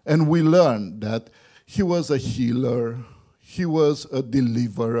 And we learn that he was a healer, he was a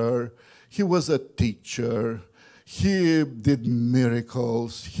deliverer, he was a teacher, he did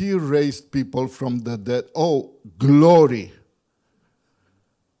miracles, he raised people from the dead. Oh, glory.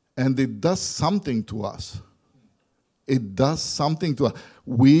 And it does something to us. It does something to us.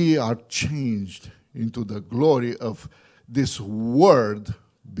 We are changed into the glory of this word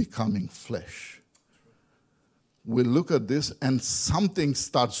becoming flesh. We look at this and something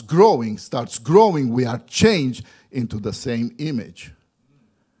starts growing. We are changed into the same image.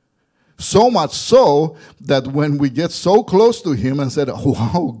 So much so that when we get so close to him and said,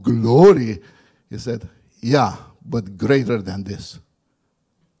 wow, glory, he said, yeah, but greater than this.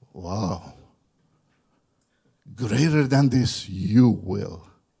 Wow. Greater than this you will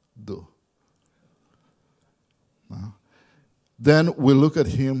do. Then we look at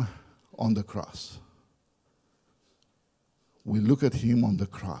him on the cross. We look at him on the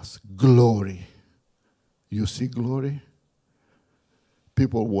cross. Glory. You see glory?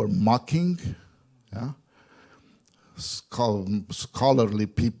 People were mocking. Yeah? Scholarly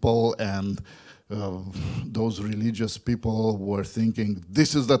people and those religious people were thinking,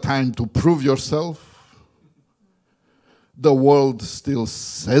 this is the time to prove yourself. The world still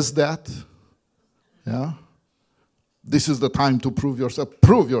says that. Yeah? This is the time to prove yourself.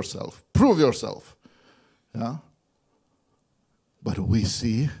 Prove yourself. Prove yourself. Yeah? But we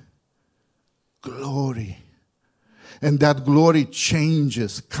see glory. And that glory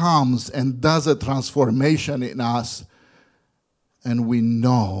changes, comes, and does a transformation in us. And we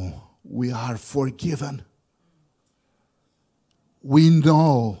know we are forgiven. We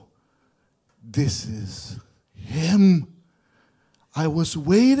know this is him. I was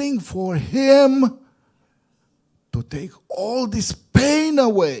waiting for him to take all this pain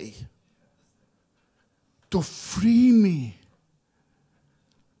away, to free me.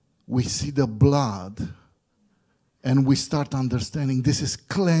 We see the blood and we start understanding this is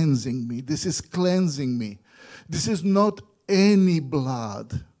cleansing me. This is cleansing me. This is not any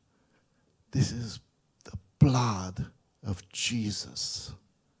blood. This is the blood of Jesus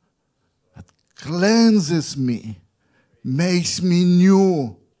that cleanses me, makes me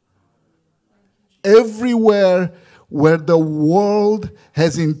new. Everywhere where the world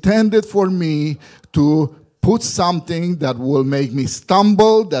has intended for me to put something that will make me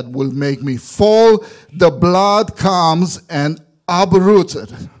stumble, that will make me fall, the blood comes and uproots it.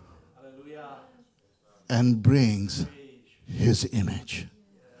 Hallelujah. And brings his image,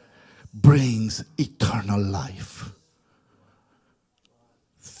 brings eternal life.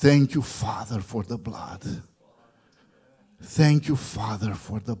 Thank you, Father, for the blood. Thank you, Father,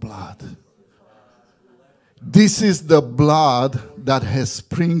 for the blood. This is the blood that has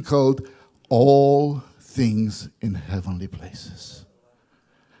sprinkled all things in heavenly places.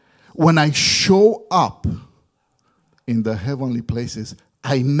 When I show up in the heavenly places,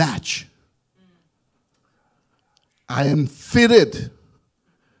 I match. I am fitted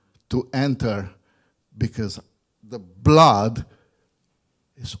to enter because the blood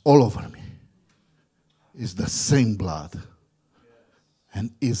is all over me. It's the same blood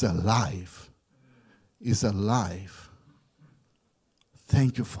and is alive. Is alive.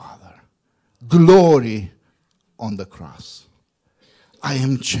 Thank you, Father. Glory on the cross. I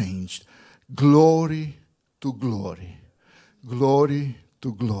am changed. Glory to glory. Glory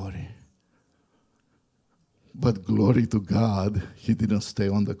to glory. But glory to God, he didn't stay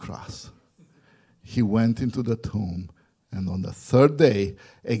on the cross. He went into the tomb, and on the third day,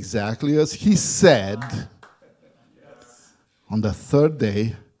 exactly as he said, on the third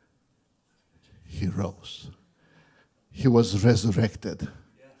day, he rose. He was resurrected.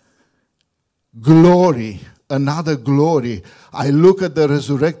 Glory, another glory. I look at the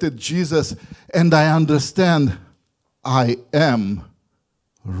resurrected Jesus and I understand I am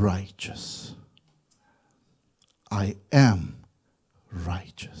righteous. I am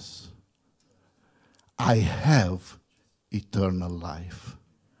righteous. I have eternal life.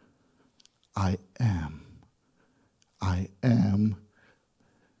 I am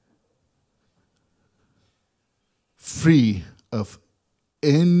free of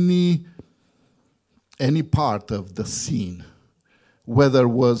any part of the sin, whether it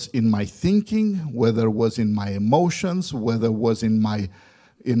was in my thinking, whether it was in my emotions, whether it was in my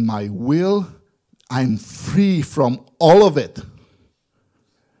will. I'm free from all of it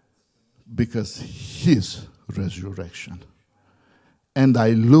because his resurrection. And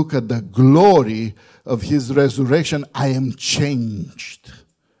I look at the glory of his resurrection. I am changed.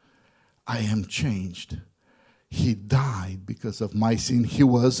 I am changed. He died because of my sin. He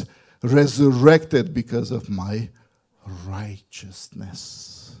was resurrected because of my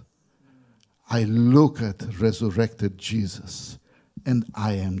righteousness. I look at resurrected Jesus and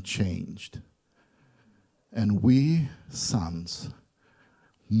I am changed. And we, sons,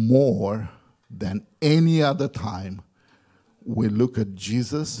 more than any other time, we look at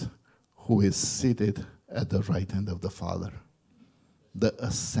Jesus who is seated at the right hand of the Father, the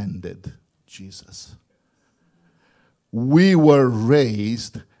ascended Jesus. We were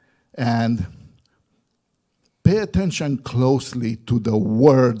raised, and pay attention closely to the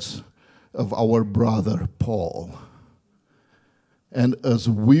words of our brother Paul. And as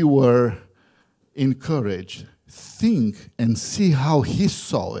we were encouraged, think and see how he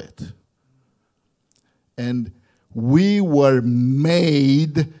saw it. And we were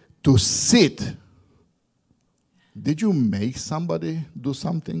made to sit. Did you make somebody do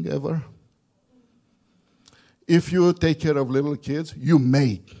something ever? If you take care of little kids, you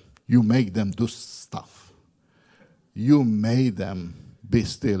make them do stuff. You made them be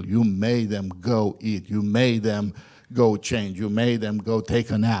still. You made them go eat. You made them go change. You made them go take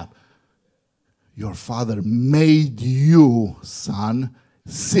a nap. Your father made you, son,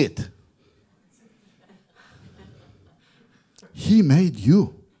 sit. He made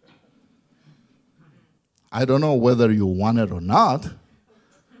you. I don't know whether you want it or not,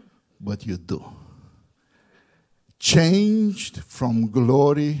 but you do. Changed from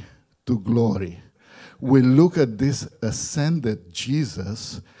glory to glory. We look at this ascended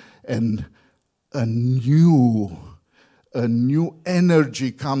Jesus, and a new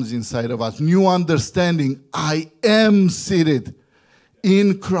energy comes inside of us, new understanding. I am seated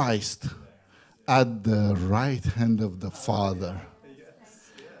in Christ at the right hand of the Father.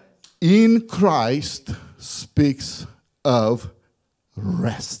 In Christ speaks of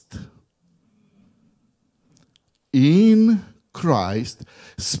rest. In Christ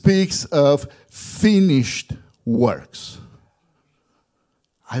speaks of finished works.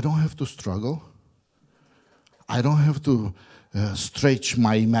 I don't have to struggle. I don't have to stretch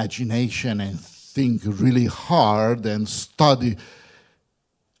my imagination and think really hard and study.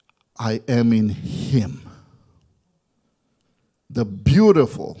 I am in Him. The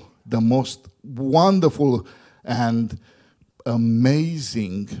beautiful, the most wonderful and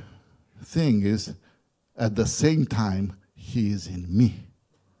amazing thing is, at the same time, He is in me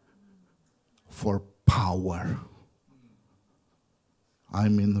for power.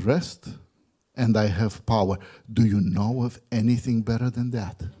 I'm in rest and I have power. Do you know of anything better than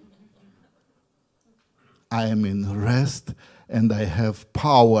that? I am in rest and I have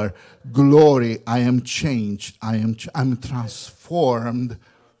power, glory. I am changed. I'm transformed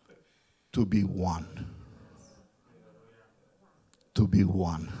to be one. To be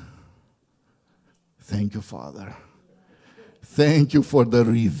one. Thank you, Father. Thank you for the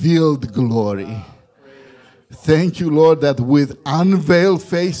revealed glory. Thank you, Lord, that with unveiled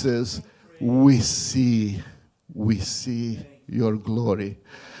faces, we see your glory.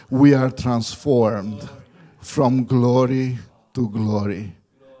 We are transformed from glory to glory.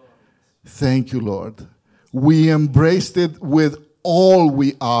 Thank you, Lord. We embraced it with all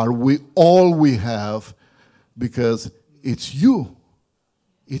we are, all we have, because it's you.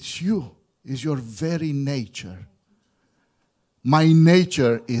 It's you. It's your very nature. My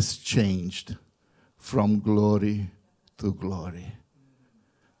nature is changed from glory to glory.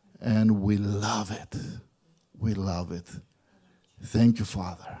 And we love it. We love it. Thank you,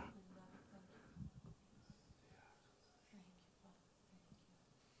 Father.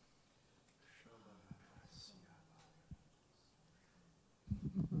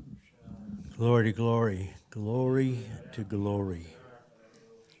 Glory to glory, glory to glory.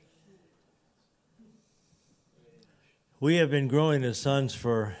 We have been growing as sons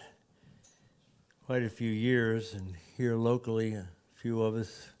for quite a few years, and here locally, a few of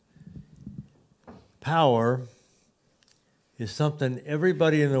us. Power is something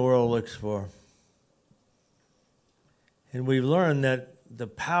everybody in the world looks for. And we've learned that the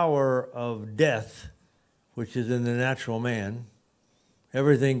power of death, which is in the natural man,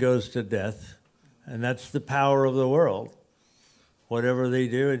 everything goes to death, and that's the power of the world. Whatever they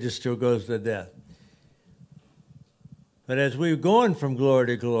do, it just still goes to death. But as we're going from glory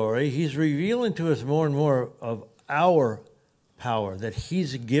to glory, He's revealing to us more and more of our power that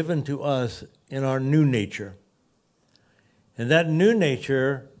He's given to us in our new nature. And that new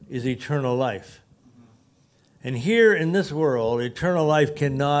nature is eternal life. And here in this world, eternal life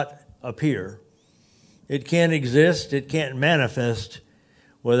cannot appear. It can't exist, it can't manifest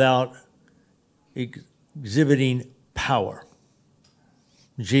without exhibiting power.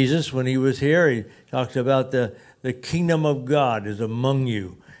 Jesus, when He was here, He talked about the kingdom of God is among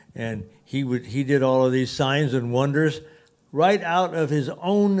you. And he did all of these signs and wonders right out of his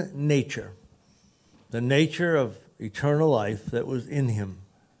own nature, the nature of eternal life that was in him.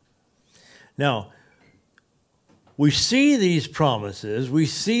 Now, we see these promises, we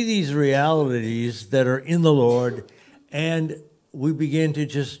see these realities that are in the Lord, and we begin to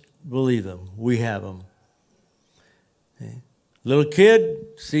just believe them. We have them. Okay. Little kid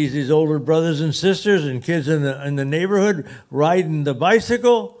sees his older brothers and sisters and kids in the neighborhood riding the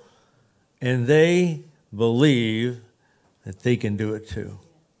bicycle, and they believe that they can do it too.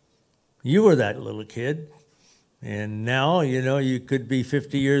 You were that little kid, and now, you know, you could be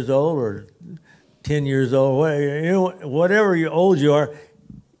 50 years old or 10 years old, you know, whatever old you are,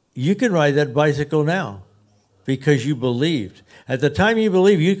 you can ride that bicycle now because you believed. At the time you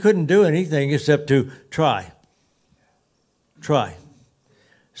believed, you couldn't do anything except to try. Try.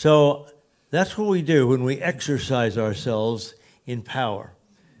 So that's what we do when we exercise ourselves in power.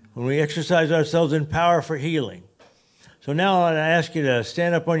 When we exercise ourselves in power for healing. So now I ask you to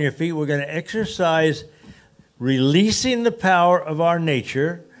stand up on your feet. We're going to exercise releasing the power of our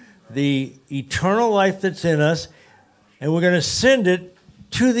nature, the eternal life that's in us, and we're going to send it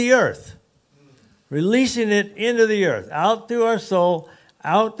to the earth. Releasing it into the earth, out through our soul,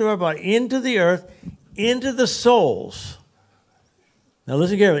 out through our body, into the earth, into the souls. Now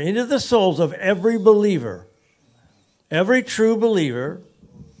listen carefully, into the souls of every believer, every true believer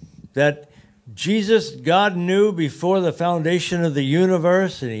that Jesus, God knew before the foundation of the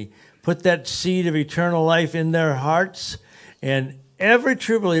universe, and he put that seed of eternal life in their hearts, and every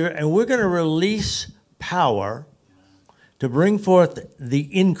true believer, and we're going to release power to bring forth the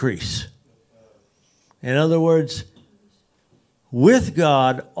increase. In other words, with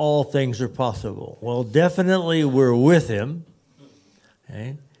God, all things are possible. Well, definitely we're with him.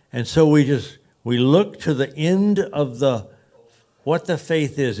 Okay? And so we look to the end of what the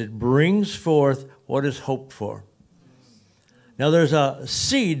faith is. It brings forth what is hoped for. Now there's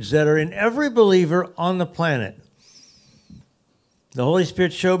seeds that are in every believer on the planet. The Holy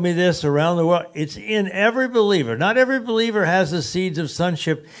Spirit showed me this around the world. It's in every believer. Not every believer has the seeds of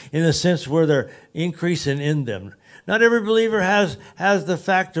sonship in the sense where they're increasing in them. Not every believer has the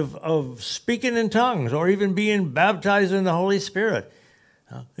fact of speaking in tongues or even being baptized in the Holy Spirit.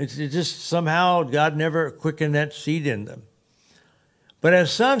 It's just somehow God never quickened that seed in them. But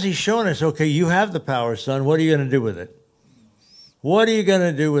as sons, he's showing us, okay, you have the power, son. What are you going to do with it? What are you going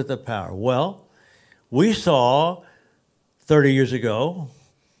to do with the power? Well, we saw 30 years ago,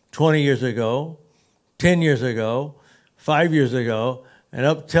 20 years ago, 10 years ago, 5 years ago, and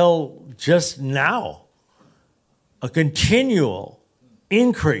up till just now, a continual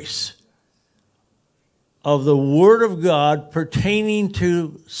increase of the Word of God pertaining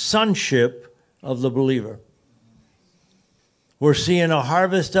to sonship of the believer. We're seeing a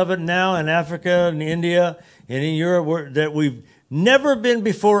harvest of it now in Africa and India and in Europe that we've never been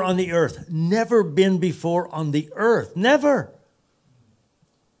before on the earth. Never been before on the earth. Never.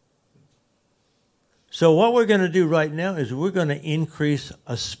 So what we're going to do right now is we're going to increase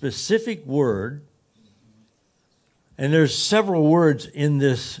a specific word. And there's several words in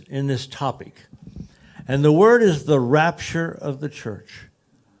this topic. And the word is the rapture of the church.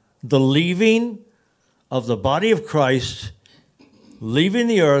 The leaving of the body of Christ, leaving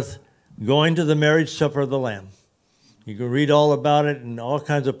the earth, going to the marriage supper of the Lamb. You can read all about it in all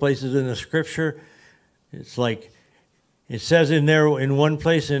kinds of places in the Scripture. It's like, it says in there in one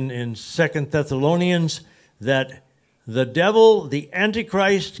place in 2 Thessalonians that the devil, the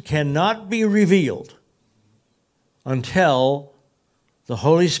Antichrist, cannot be revealed until the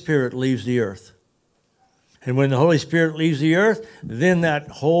Holy Spirit leaves the earth. And when the Holy Spirit leaves the earth, then that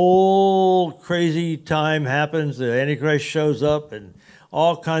whole crazy time happens. The Antichrist shows up and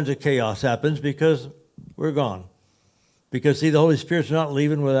all kinds of chaos happens because we're gone. Because, see, the Holy Spirit's not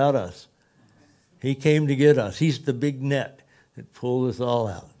leaving without us. He came to get us. He's the big net that pulled us all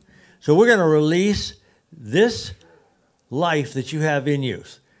out. So we're going to release this life that you have in you.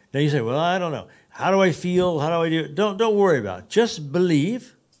 Now you say, well, I don't know. How do I feel? How do I do it? Don't worry about it. Just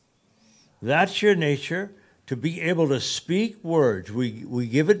believe. That's your nature, to be able to speak words. We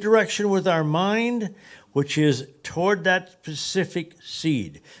give it direction with our mind, which is toward that specific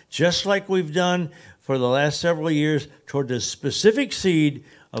seed. Just like we've done for the last several years toward the specific seed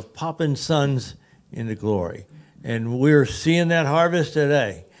of popping sons into glory. And we're seeing that harvest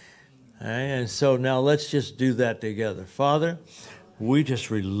today. And so now let's just do that together. Father, we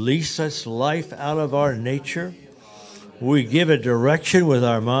just release this life out of our nature. We give it direction with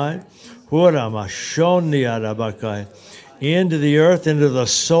our mind. Into the earth, into the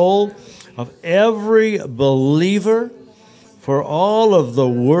soul of every believer. for all of the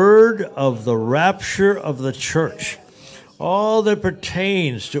word of the rapture of the church, all that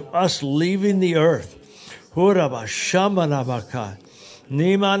pertains to us leaving the earth.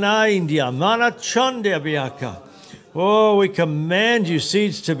 Oh, we command you,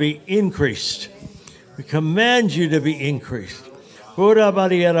 seeds, to be increased. We command you to be increased.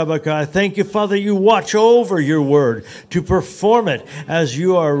 I thank you, Father, you watch over your word to perform it as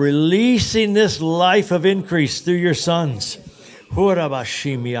you are releasing this life of increase through your sons.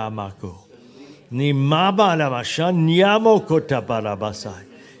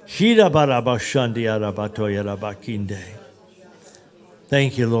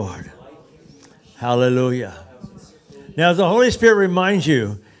 Thank you, Lord. Hallelujah. Now, the Holy Spirit reminds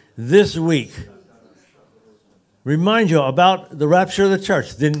you this week, remind you about the rapture of the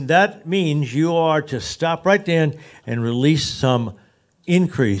church, then that means you are to stop right then and release some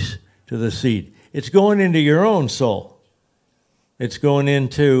increase to the seed. It's going into your own soul. It's going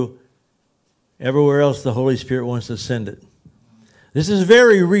into everywhere else the Holy Spirit wants to send it. This is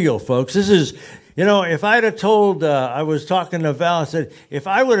very real, folks. This is, you know, if I'd have told, I was talking to Val, I said, if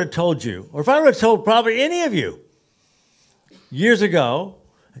I would have told you, or if I would have told probably any of you years ago,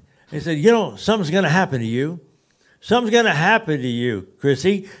 he said, you know, something's going to happen to you. Something's going to happen to you,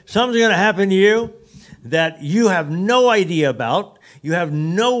 Chrissy. Something's going to happen to you that you have no idea about. You have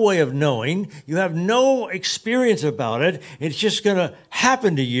no way of knowing. You have no experience about it. It's just going to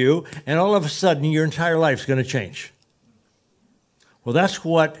happen to you, and all of a sudden your entire life's going to change. Well, that's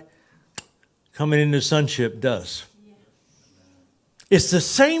what coming into sonship does. It's the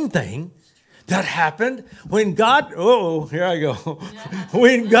same thing that happened when God, oh, here I go.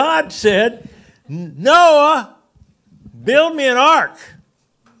 When God said, Noah, build me an ark.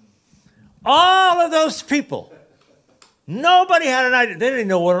 All of those people, nobody had an idea. They didn't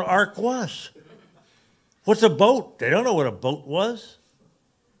know what an ark was. What's a boat? They don't know what a boat was.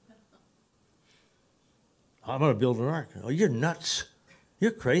 I'm going to build an ark. Oh, you're nuts.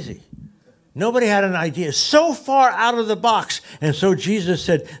 You're crazy. Nobody had an idea. So far out of the box. And so Jesus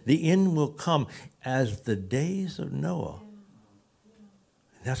said, the end will come as the days of Noah.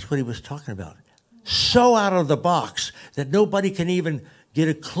 And that's what he was talking about. So out of the box that nobody can even get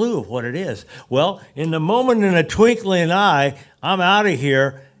a clue of what it is. Well, in the moment, in a twinkling of an eye, I'm out of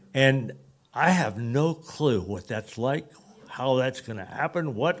here, and I have no clue what that's like, how that's going to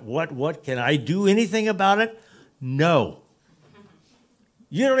happen, what, can I do anything about it? No.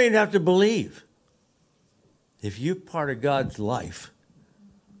 You don't even have to believe. If you're part of God's life,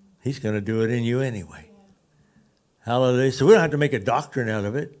 he's going to do it in you anyway. Hallelujah. So we don't have to make a doctrine out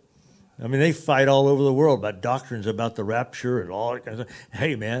of it. I mean, they fight all over the world about doctrines about the rapture and all that kind of stuff.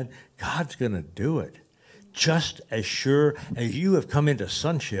 Hey, man, God's going to do it. Just as sure as you have come into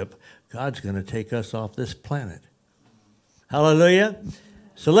sonship, God's going to take us off this planet. Hallelujah.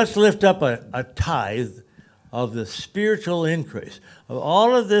 So let's lift up a tithe of the spiritual increase. Of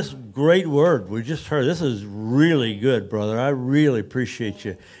all of this great word we just heard. This is really good, brother. I really appreciate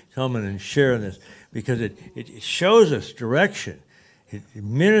you coming and sharing this because it shows us direction. It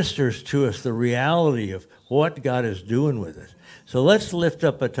ministers to us the reality of what God is doing with us. So let's lift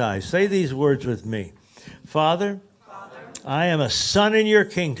up a tithe. Say these words with me. Father, I am a son in your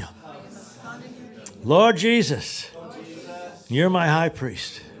kingdom. Lord Jesus, you're my high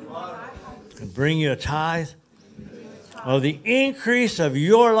priest. I bring you a tithe of the increase of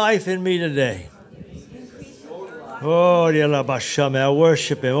your life in me today. Oh, I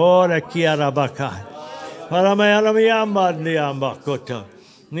worship him. Oh,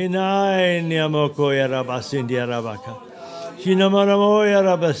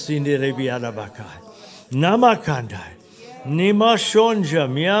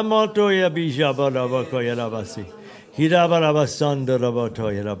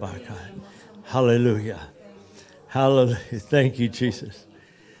 hallelujah. Hallelujah. Thank you, Jesus.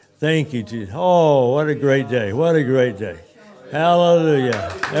 Thank you, Jesus. Oh, what a great day. What a great day.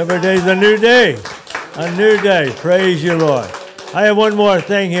 Hallelujah. Every day's a new day. A new day. Praise you, Lord. I have one more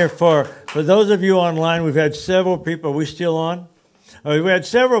thing here for those of you online. We've had several people. Are we still on? We've had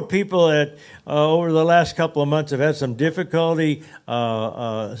several people that over the last couple of months have had some difficulty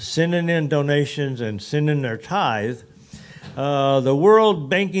sending in donations and sending their tithe. The world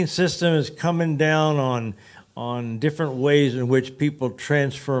banking system is coming down on different ways in which people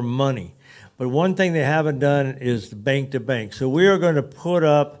transfer money. But one thing they haven't done is bank to bank. So we are going to put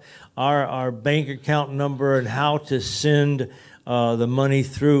up our bank account number and how to send the money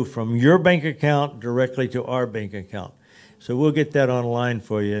through from your bank account directly to our bank account. So we'll get that online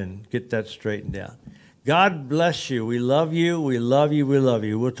for you and get that straightened out. God bless you. We love you. We love you. We love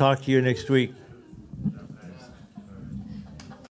you. We'll talk to you next week.